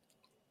that.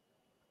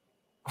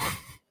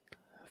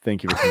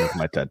 Thank you for coming to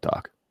my TED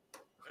Talk.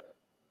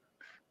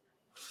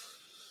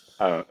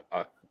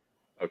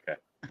 Okay.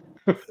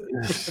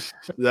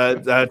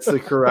 That's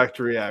the correct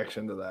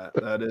reaction to that.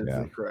 That is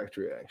the correct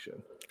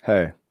reaction.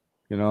 Hey,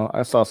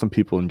 I saw some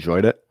people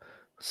enjoyed it.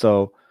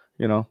 So,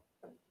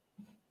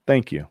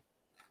 thank you.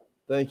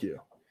 Thank you.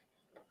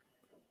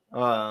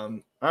 All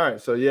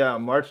right. So yeah,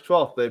 March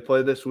 12th, they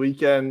play this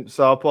weekend.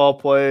 Softball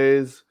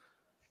plays.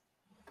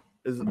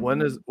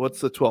 What's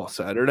the 12th?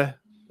 Saturday?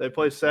 They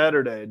play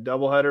Saturday,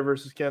 doubleheader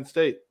versus Kent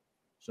State.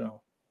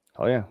 So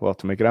Oh yeah, we'll have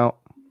to make it out.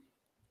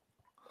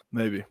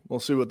 Maybe. We'll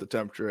see what the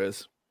temperature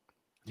is.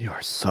 You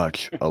are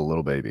such a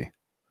little baby.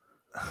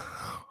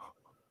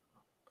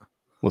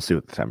 We'll see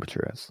what the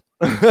temperature is.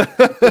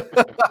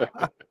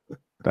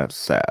 That's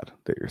sad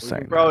that you're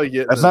saying probably that.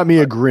 get That's not me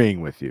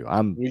agreeing with you.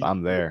 I'm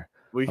there.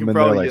 We I'm can in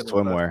probably there like get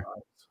in the swimwear. press box.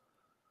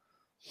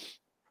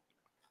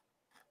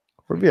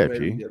 We're Maybe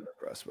VIP. get in the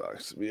press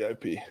box.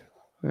 VIP.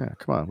 Yeah,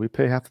 come on. We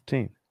pay half the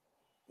team.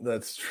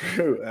 That's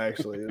true,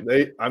 actually.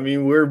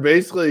 We're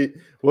basically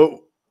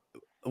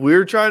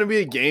we're trying to be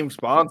a game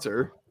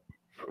sponsor.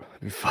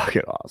 That'd be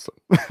fucking awesome.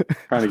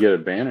 Trying to get a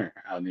banner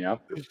out in the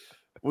outfield.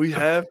 We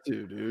have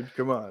to, dude.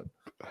 Come on.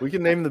 We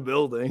can name the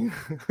building.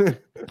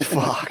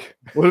 Fuck.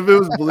 What if it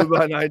was Blue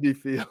by 90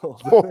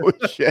 Field? Oh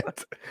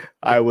shit.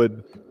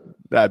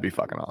 That'd be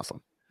fucking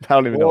awesome. I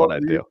don't even know what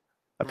I'd do.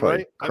 I'd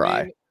probably cry.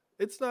 I mean,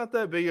 it's not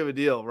that big of a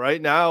deal.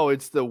 Right now,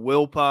 it's the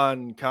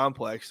Wilpon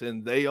complex,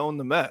 and they own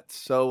the Mets.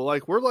 So,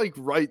 we're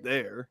right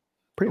there.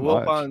 Pretty the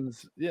much.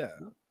 Wilpons, yeah,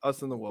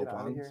 us and the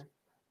Wilpons.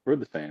 We're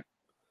the same.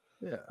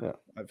 Yeah,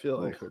 I feel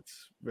like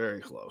it's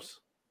very close.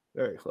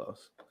 Very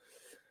close.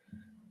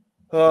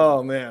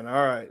 Oh, man.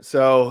 All right.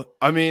 So,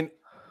 can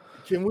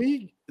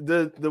we –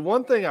 the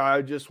one thing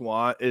I just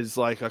want is,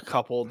 a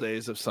couple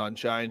days of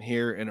sunshine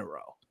here in a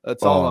row.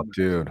 That's all I'm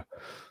dude.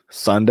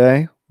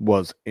 Sunday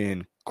was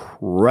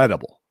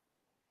incredible.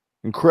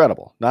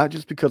 Incredible. Not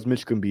just because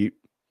Michigan beat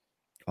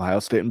Ohio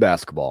State in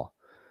basketball,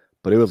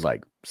 but it was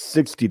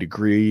 60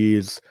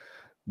 degrees.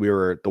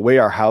 The way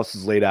our house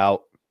is laid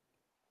out,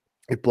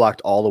 it blocked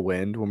all the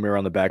wind when we were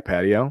on the back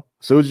patio.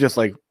 So it was just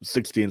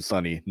 60 and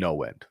sunny, no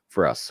wind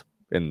for us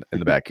in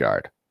the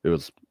backyard. It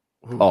was,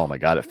 oh my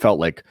God, it felt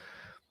like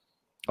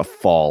a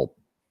fall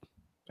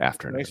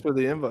afternoon. Thanks for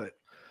the invite.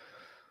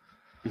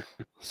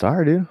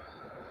 Sorry, dude.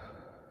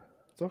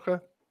 It's okay.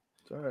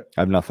 It's all right.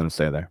 I have nothing to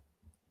say there.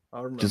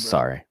 I'll remember. Just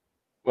sorry.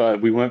 Well,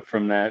 we went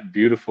from that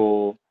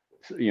beautiful,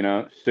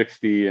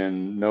 60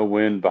 and no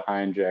wind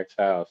behind Jack's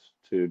house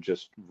to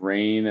just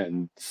rain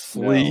and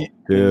sleet,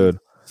 dude.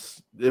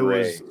 It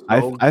was.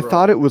 I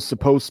thought it was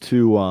supposed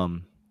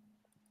to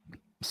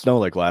snow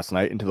last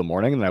night into the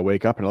morning, and I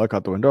wake up and I look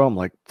out the window. I'm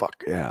like,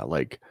 fuck yeah,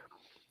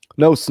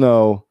 no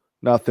snow,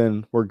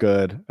 nothing. We're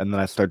good. And then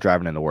I start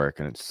driving into work,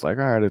 and it's just all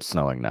right, it's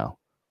snowing now.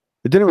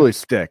 It didn't really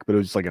stick, but it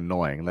was just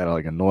annoying. That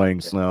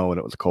annoying snow, and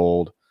it was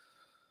cold.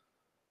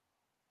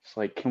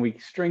 It's can we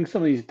string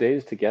some of these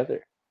days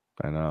together?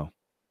 I know.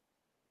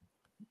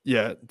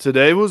 Yeah,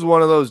 today was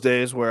one of those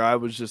days where I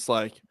was just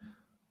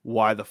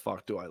why the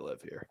fuck do I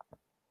live here?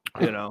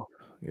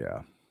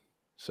 Yeah.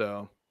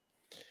 So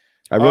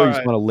I really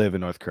just want to live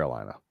in North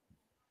Carolina.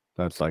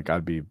 That's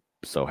I'd be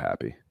so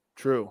happy.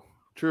 True.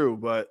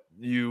 But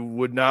you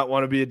would not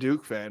want to be a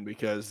Duke fan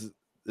because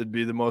it'd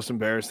be the most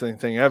embarrassing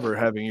thing ever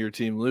having your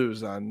team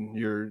lose on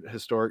your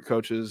historic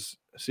coach's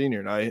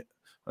senior night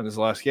on his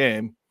last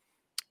game.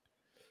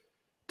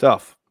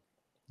 Tough.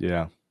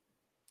 Yeah.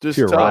 Just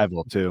to your tough.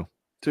 rival too.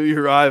 To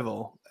your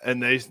rival.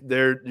 And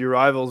your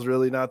rival's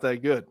really not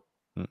that good.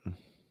 Mm-mm.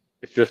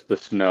 It's just the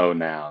snow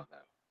now,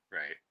 though,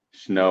 right?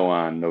 Snow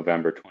on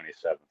November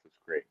 27th is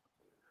great.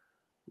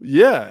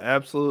 Yeah,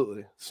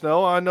 absolutely.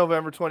 Snow on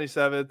November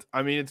 27th.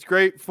 It's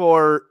great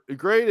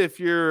if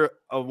you're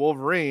a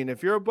Wolverine.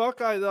 If you're a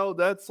Buckeye, though,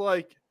 that's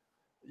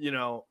you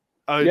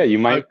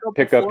might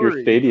pick up your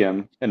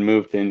stadium and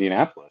move to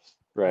Indianapolis,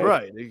 right?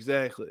 Right,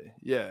 exactly.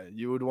 Yeah,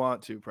 you would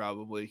want to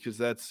probably because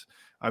that's,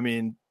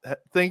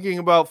 thinking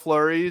about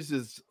flurries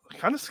is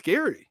kind of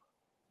scary.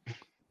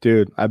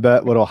 Dude, I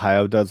bet what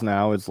Ohio does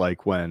now is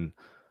when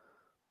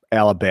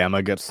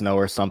Alabama gets snow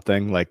or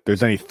something,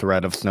 there's any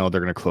threat of snow,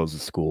 they're going to close the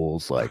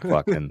schools.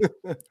 Fucking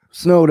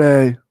snow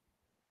day.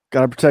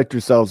 Got to protect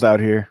yourselves out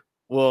here.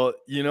 Well,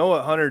 you know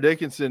what Hunter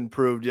Dickinson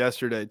proved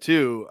yesterday,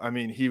 too?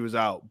 he was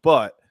out,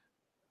 but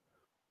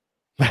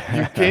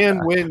you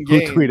can win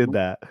games. Who tweeted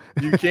that?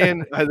 You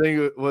can, I think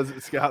it was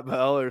Scott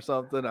Bell or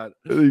something.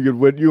 You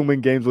can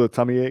win games with a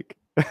tummy ache.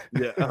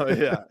 Yeah. Oh,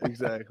 yeah,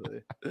 exactly.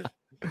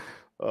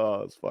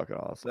 Oh, it's fucking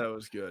awesome. That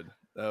was good.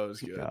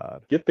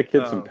 God. Get the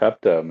kids some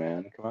Pepto,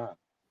 man. Come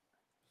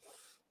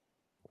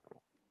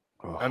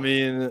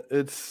on.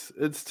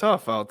 It's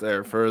tough out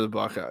there for the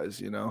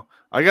Buckeyes.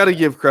 I got to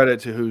give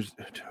credit to who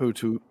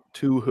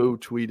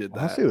tweeted that.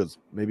 Honestly, it was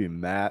maybe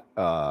Matt.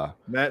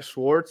 Matt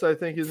Schwartz, I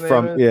think his name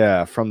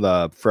is. From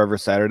the Forever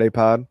Saturday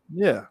pod.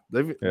 Yeah,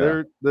 they've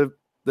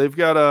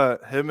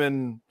got him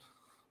and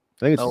I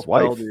think it's his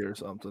wife or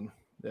something.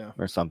 Yeah,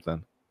 or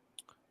something.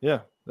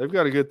 Yeah, they've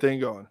got a good thing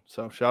going.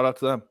 So shout out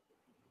to them.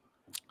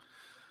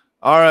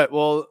 All right.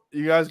 Well,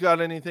 you guys got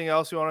anything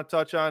else you want to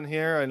touch on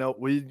here? I know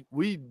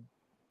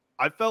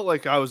I felt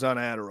like I was on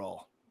Adderall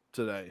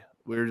today.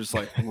 We were just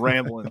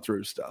rambling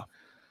through stuff.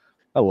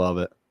 I love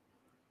it.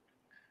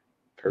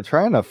 I'm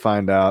trying to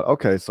find out.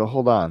 Okay, so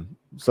hold on.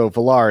 So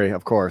Villari,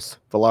 of course.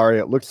 Villari,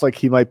 it looks like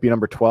he might be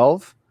number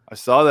 12. I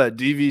saw that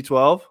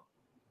DV12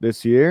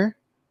 this year.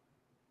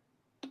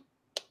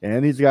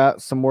 And he's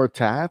got some more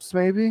taps,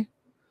 maybe.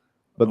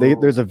 But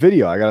there's a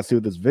video. I gotta see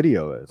what this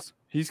video is.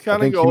 He's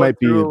kind of going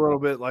through a little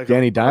bit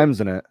Danny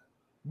Dimes in it.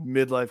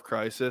 Midlife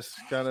crisis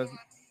kind of.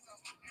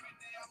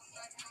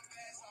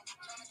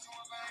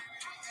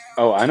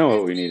 Oh, I know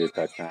what we need to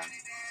touch on.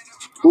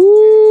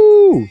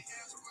 Ooh,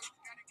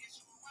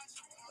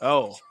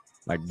 Oh,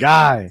 my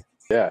guy.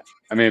 Yeah.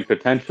 I mean,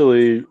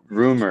 potentially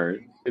rumor.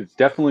 It's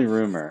definitely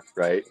rumor,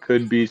 right?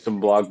 Could be some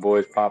blog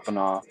boys popping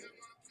off.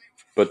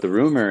 But the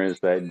rumor is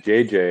that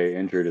JJ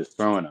injured his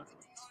throwing arm.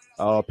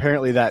 Oh,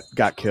 apparently that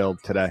got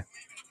killed today.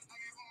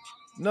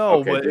 no,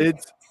 Okay, but dude.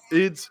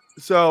 it's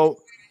so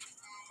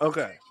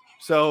okay.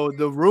 So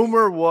the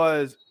rumor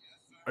was,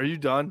 are you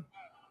done?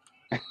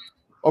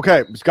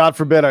 Okay, God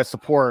forbid I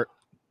support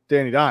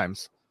Danny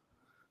Dimes.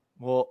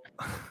 Well,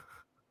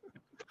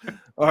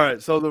 all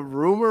right. So the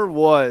rumor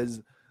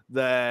was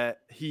that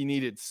he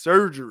needed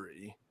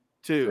surgery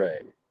too.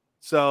 Right.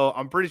 So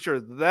I'm pretty sure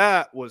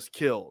that was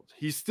killed.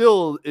 He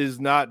still is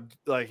not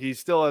like he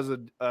still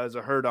has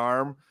a hurt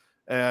arm,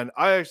 and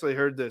I actually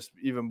heard this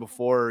even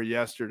before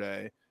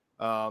yesterday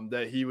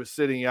that he was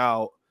sitting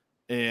out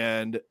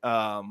and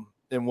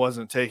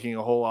wasn't taking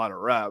a whole lot of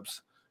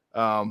reps.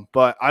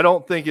 But I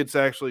don't think it's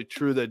actually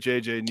true that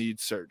JJ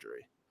needs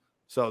surgery.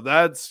 So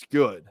that's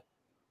good.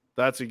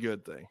 That's a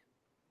good thing.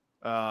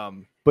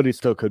 But he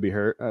still could be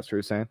hurt. That's what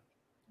you're saying.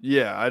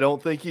 Yeah, I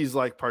don't think he's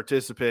like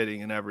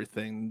participating in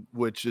everything,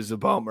 which is a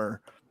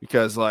bummer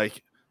because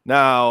like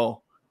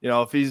now,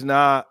 if he's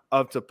not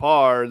up to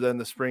par, then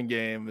the spring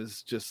game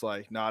is just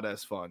like not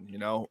as fun.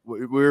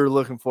 We're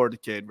looking forward to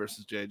Cade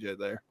versus JJ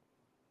there.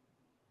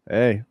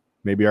 Hey,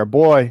 maybe our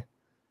boy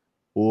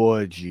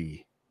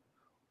Orgy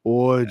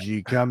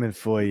coming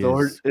for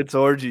you. It's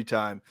orgy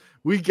time.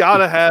 We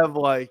gotta have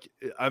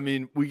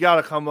we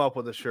gotta come up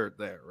with a shirt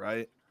there,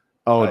 right?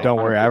 Oh, don't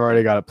worry, I've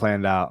already got it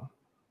planned out.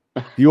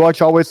 Do you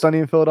watch Always Sunny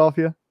in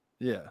Philadelphia?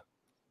 Yeah.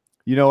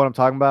 You know what I'm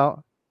talking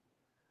about?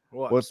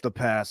 What? What's the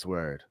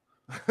password?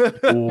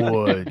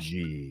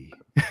 Orgy.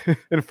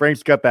 And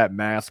Frank's got that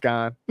mask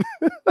on.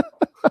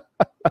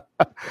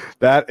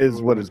 That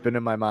is what has been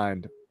in my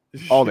mind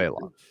all day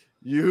long.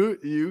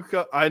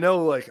 I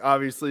know, like,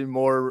 obviously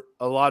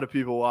a lot of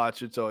people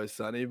watch It's Always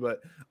Sunny,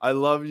 but I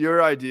love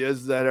your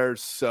ideas that are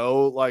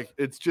so like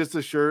it's just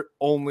a shirt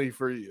only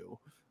for you.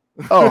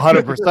 Oh,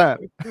 100%.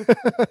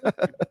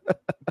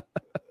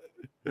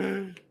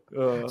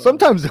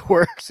 Sometimes it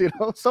works,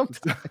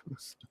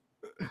 sometimes.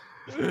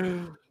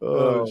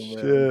 Oh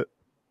shit.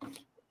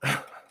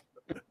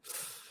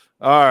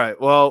 All right.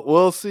 Well,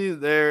 we'll see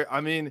there.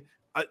 I mean,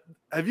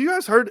 have you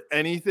guys heard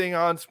anything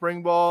on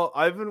spring ball?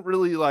 I haven't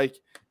really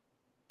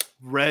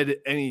read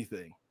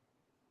anything.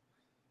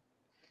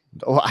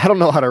 Well, I don't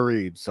know how to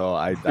read, so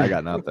I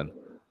got nothing.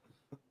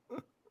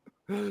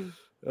 I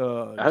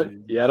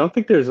don't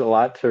think there's a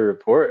lot to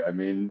report. I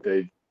mean,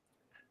 they've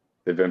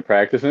been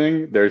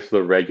practicing. There's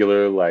the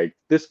regular, like,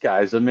 this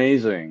guy's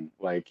amazing.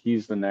 Like,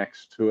 he's the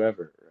next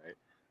whoever, right?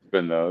 There's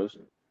been those.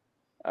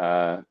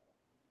 But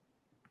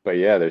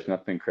yeah, there's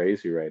nothing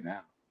crazy right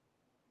now.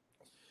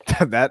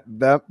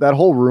 that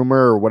whole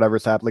rumor or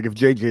whatever's happening, like if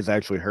JJ's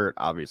actually hurt,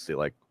 obviously,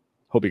 like,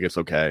 hope he gets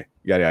okay.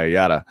 Yada,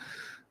 yada,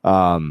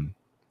 yada.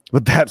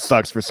 But that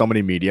sucks for so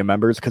many media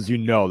members because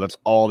that's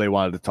all they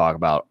wanted to talk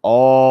about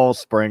all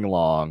spring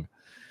long.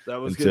 That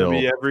was going to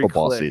be every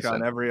click season.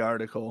 On every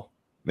article.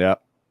 Yeah.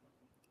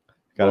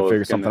 Got to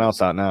figure something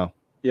else out now.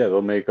 Yeah,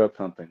 they'll make up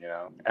something,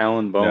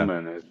 Alan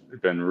Bowman has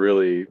been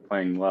really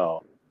playing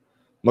well.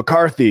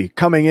 McCarthy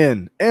coming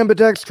in,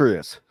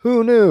 ambidextrous.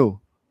 Who knew?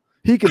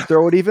 He can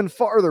throw it even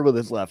farther with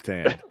his left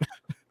hand.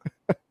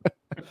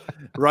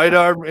 Right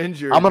arm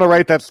injured. I'm going to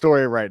write that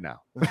story right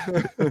now.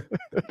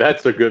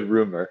 That's a good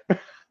rumor.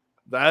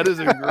 That is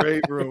a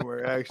great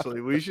rumor,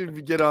 actually. We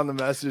should get on the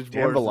message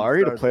board. Dan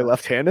Villari to play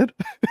left-handed?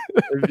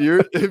 If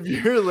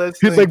you're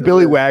listening, he's like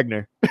Billy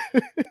Wagner.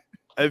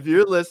 If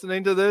you're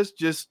listening to this,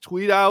 just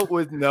tweet out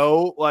with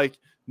no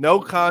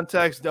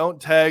context.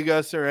 Don't tag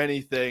us or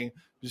anything.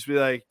 Just be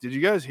like, did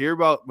you guys hear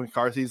about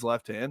McCarthy's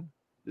left hand?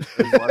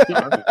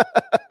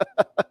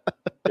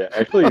 Yeah,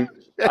 actually,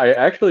 I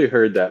actually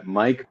heard that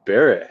Mike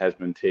Barrett has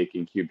been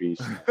taking QB.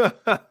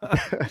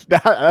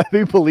 That'd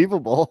be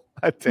believable.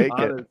 I'd take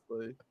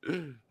Honestly.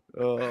 it.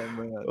 Oh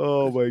man.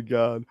 Oh my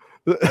god.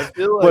 I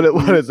feel like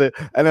what is it?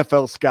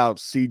 NFL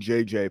scouts see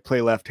JJ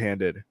play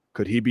left-handed.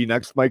 Could he be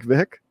next Mike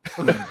Vick?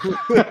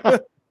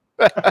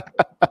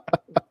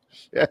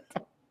 Shit.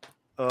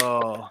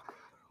 Oh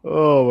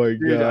my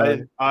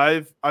god.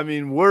 I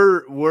mean,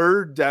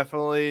 we're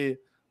definitely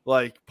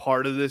like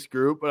part of this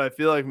group, but I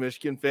feel like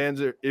Michigan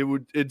fans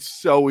it's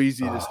so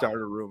easy to start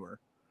a rumor.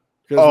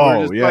 Oh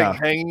we're just,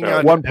 like, hanging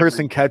on one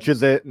person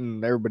catches it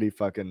and everybody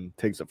fucking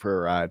takes it for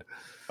a ride.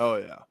 Oh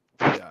yeah,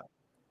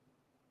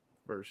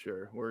 for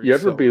sure. You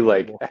ever be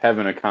like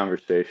having a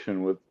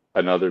conversation with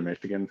another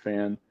Michigan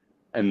fan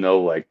and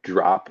they'll like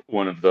drop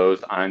one of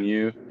those on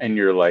you and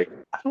you're like,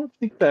 I don't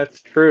think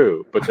that's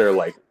true, but they're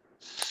like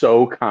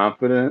so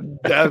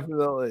confident.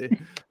 Definitely.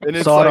 And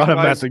it's saw like it on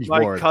a message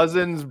board. My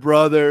cousins,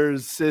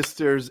 brothers,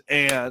 sisters,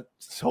 aunt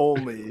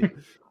told me,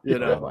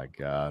 Oh my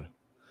god.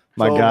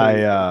 My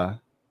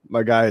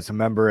guy is a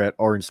member at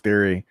Orange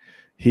Theory.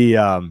 He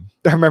I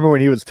remember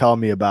when he was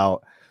telling me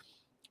about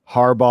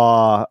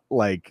Harbaugh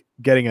like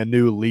getting a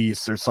new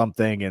lease or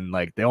something, and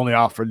like they only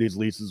offer these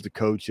leases to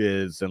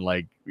coaches, and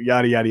like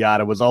yada yada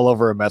yada was all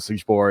over a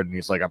message board, and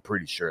he's like, I'm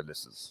pretty sure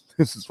this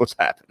is what's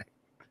happening.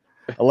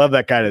 I love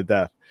that guy to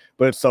death,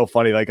 but it's so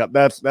funny. Like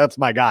that's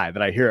my guy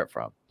that I hear it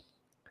from.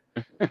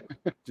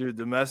 Dude,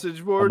 the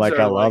message boards like,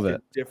 are I love like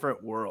it. a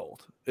different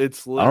world.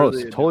 It's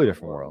literally it's a totally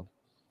different world.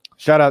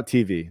 Shout out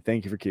TV.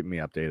 Thank you for keeping me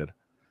updated.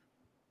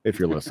 If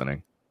you're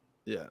listening.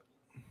 Yeah.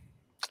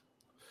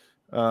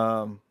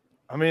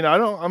 I mean,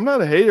 I'm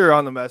not a hater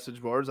on the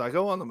message boards. I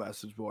go on the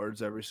message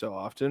boards every so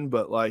often,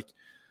 but like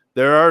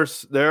there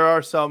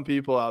are some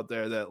people out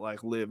there that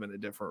like live in a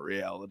different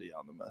reality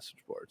on the message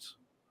boards.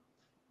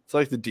 It's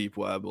like the deep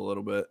web a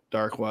little bit,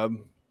 dark web,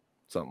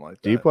 something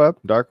like that. Deep web,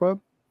 dark web?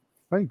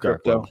 I think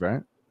dark Crypto. web's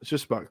right. It's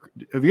just about.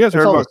 Have you guys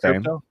heard all about the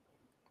same. crypto?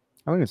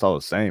 I think it's all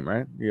the same,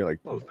 right? You're like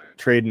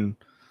trading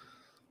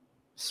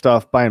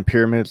stuff, buying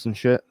pyramids and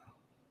shit.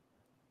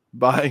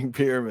 Buying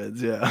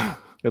pyramids, yeah.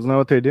 Isn't that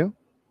what they do?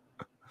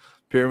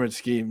 Pyramid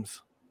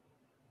schemes.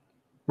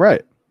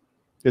 Right.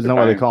 Isn't that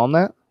why they call them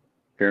that?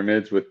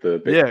 Pyramids with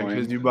the Bitcoin. Yeah,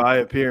 because you buy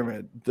a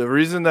pyramid. The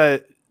reason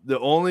that the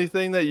only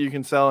thing that you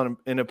can sell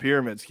in a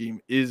pyramid scheme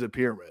is a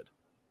pyramid.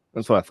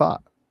 That's what I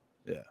thought.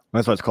 Yeah.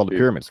 That's why it's called a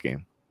pyramid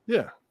scheme.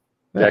 Yeah.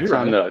 Jack's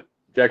on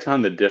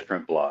the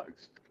different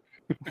blogs.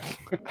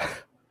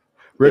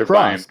 Rick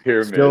Ross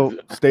pyramids. still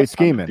stay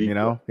scheming, you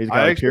know? He's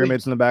got like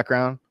pyramids in the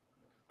background.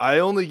 I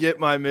only get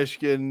my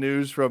Michigan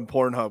news from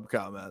Pornhub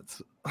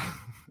comments.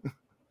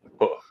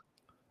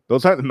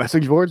 Those aren't the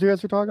message boards you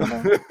guys are talking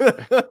about?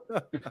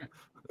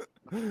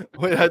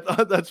 Wait, I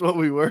thought that's what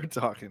we were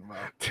talking about.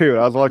 Dude,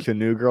 I was watching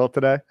New Girl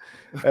today,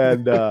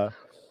 and it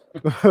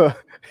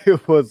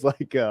was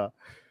like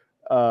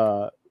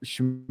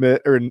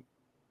Schmidt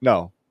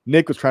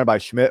Nick was trying to buy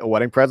Schmidt a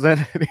wedding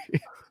present.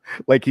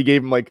 Like he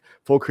gave him like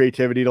full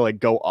creativity to like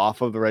go off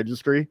of the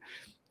registry,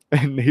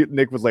 and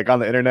Nick was like on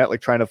the internet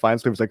like trying to find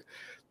stuff. He was like,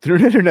 the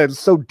internet is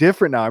so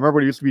different now. I remember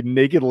it used to be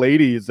naked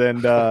ladies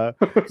and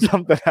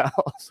something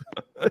else.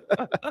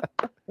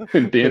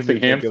 And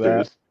dancing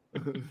hamsters.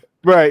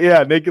 Right,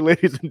 yeah, naked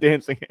ladies and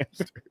dancing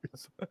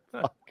hamsters.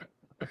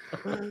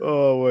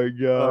 Oh my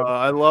god.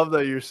 I love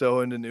that you're so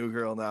into New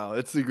Girl now.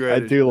 It's the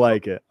greatest. I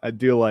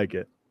do like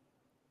it.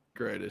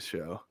 Greatest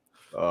show.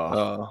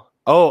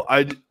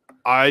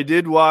 I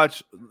did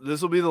watch.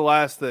 This will be the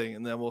last thing,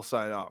 and then we'll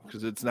sign off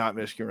because it's not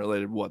Michigan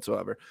related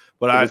whatsoever.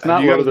 But if it's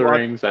not Lord of the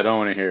Rings, I don't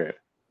want to hear it.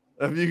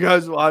 Have you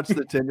guys watched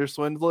the Tinder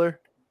Swindler?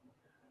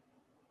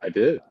 I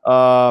did.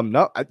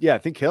 No, I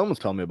think Halen was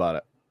telling me about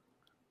it.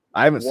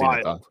 I haven't seen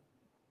it though.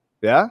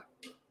 Yeah?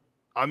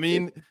 I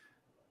mean,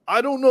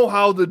 I don't know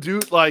how the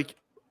dude, like,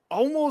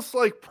 almost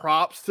like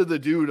props to the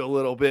dude a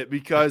little bit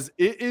because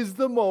it is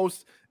the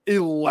most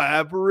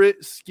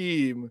elaborate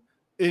scheme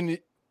and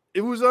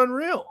it was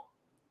unreal.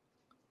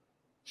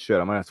 Shit,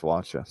 I might have to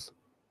watch this.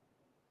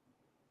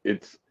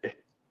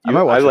 I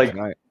might watch it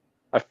tonight.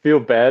 I feel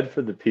bad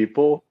for the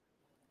people.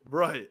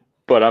 Right.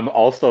 But I'm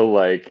also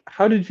like,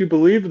 how did you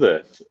believe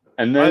this?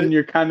 And then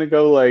you kind of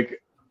go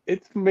like,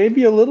 it's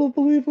maybe a little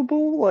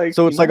believable. Like,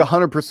 so it's like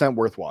 100%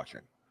 worth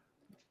watching.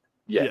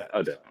 Yeah.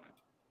 Oh, definitely.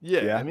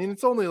 Yeah. I mean,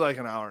 it's only like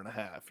an hour and a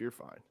half. You're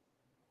fine.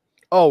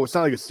 Oh, it's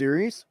not like a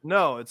series?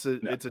 No, it's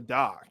a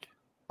doc.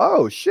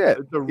 Oh shit.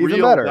 It's a Even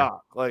real better.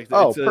 doc. Like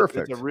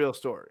perfect. It's a real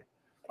story.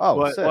 Oh,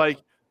 but sick. like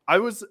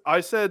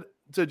I said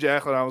to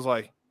Jacqueline, I was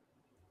like,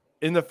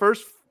 in the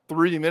first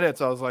 3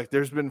 minutes, I was like,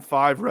 there's been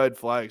 5 red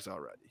flags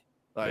already.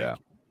 Like,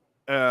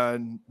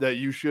 and that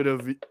you should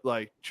have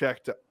like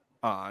checked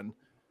on.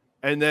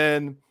 And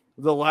then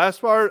the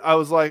last part, I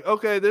was like,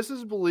 okay, this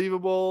is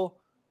believable.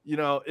 You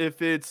know,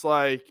 if it's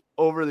like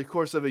over the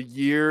course of a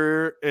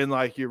year and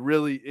like you're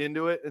really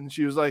into it. And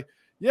she was like,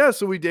 yeah,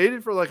 so we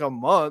dated for like a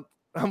month.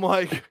 I'm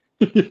like,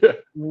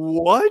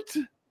 what?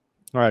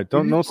 All right,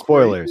 no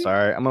spoilers. All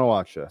right, I'm gonna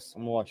watch this.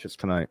 I'm gonna watch this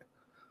tonight.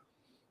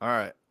 All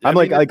right.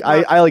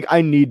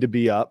 I need to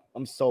be up.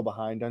 I'm so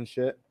behind on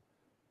shit.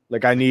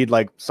 Like I need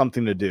like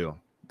something to do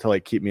to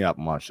like keep me up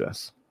and watch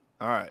this.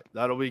 All right,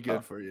 that'll be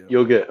good for you.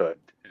 You'll get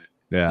hooked.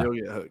 Yeah, you'll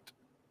get hooked.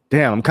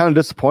 Damn, I'm kind of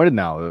disappointed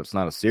now that it's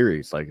not a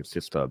series. Like it's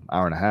just an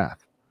hour and a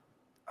half.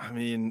 I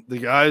mean, the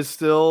guy's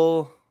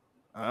still.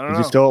 I don't know.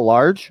 Is he still at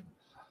large?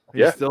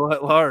 He's still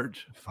at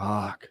large.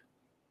 Fuck.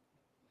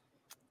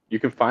 You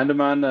can find him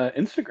on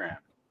Instagram.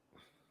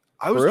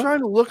 I was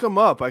trying to look him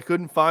up. I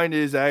couldn't find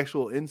his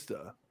actual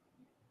Insta.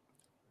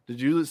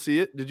 Did you see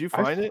it? Did you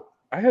find it?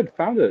 I had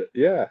found it.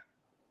 Yeah.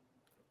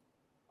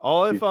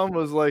 All I found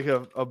was like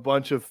a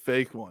bunch of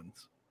fake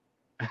ones.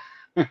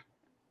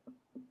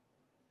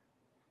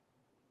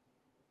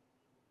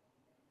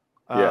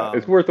 Yeah,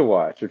 it's worth a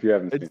watch if you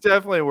haven't seen it. It's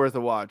definitely worth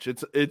a watch.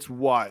 It's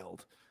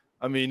wild.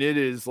 I mean, it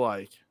is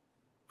like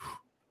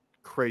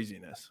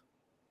craziness.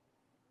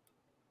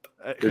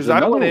 Because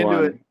I went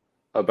into it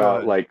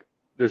about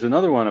there's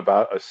another one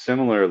about a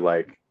similar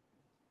like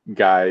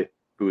guy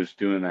who was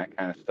doing that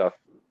kind of stuff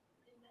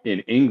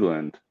in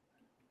England,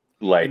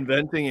 like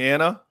Inventing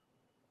Anna.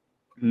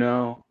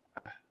 No,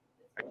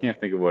 I can't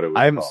think of what it was.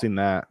 I haven't called. seen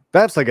that.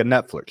 That's like a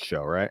Netflix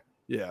show, right?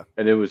 Yeah.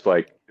 And it was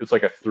like a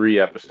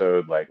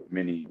 3-episode like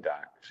mini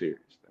doc series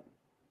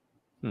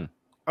thing.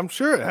 I'm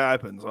sure it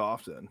happens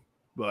often,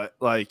 but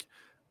like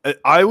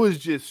I was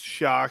just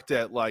shocked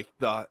at like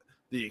the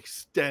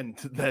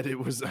extent that it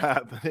was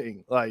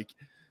happening. Like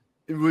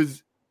it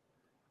was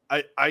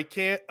I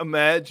can't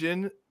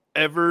imagine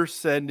ever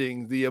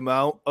sending the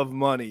amount of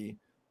money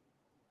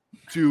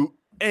to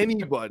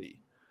anybody.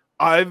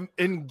 I'm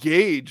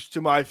engaged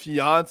to my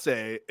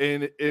fiance,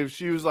 and if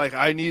she was like,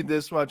 I need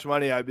this much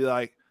money, I'd be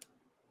like,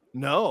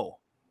 no.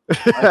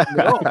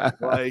 No.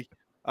 Like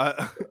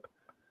that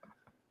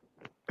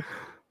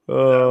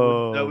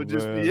would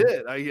just be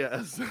it, I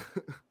guess.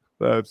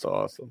 That's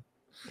awesome.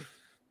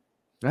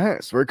 All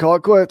right, so we call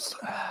it quits.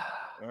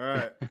 All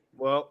right.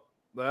 Well,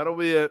 that'll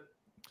be it.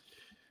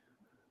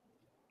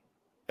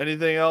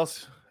 Anything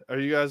else? Are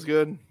you guys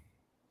good?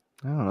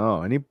 I don't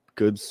know. Any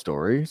good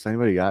stories?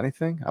 Anybody got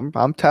anything?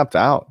 I'm tapped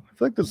out. I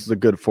feel like this is a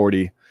good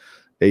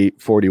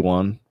 48,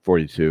 41,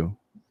 42,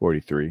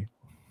 43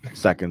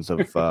 seconds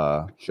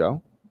of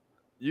show.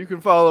 You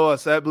can follow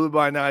us at Blue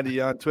by 90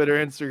 on Twitter,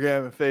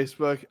 Instagram, and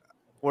Facebook.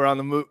 We're on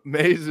the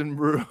Maize and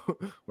Brew.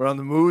 We're on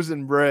the Moose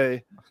and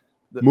Bray.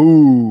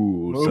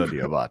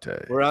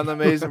 Adiabate. We're on the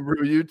Maize and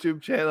Brew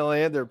YouTube channel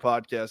and their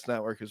podcast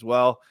network as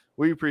well.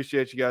 We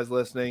appreciate you guys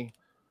listening.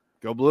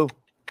 Go Blue.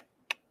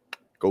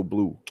 Go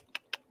Blue.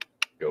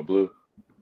 Go Blue.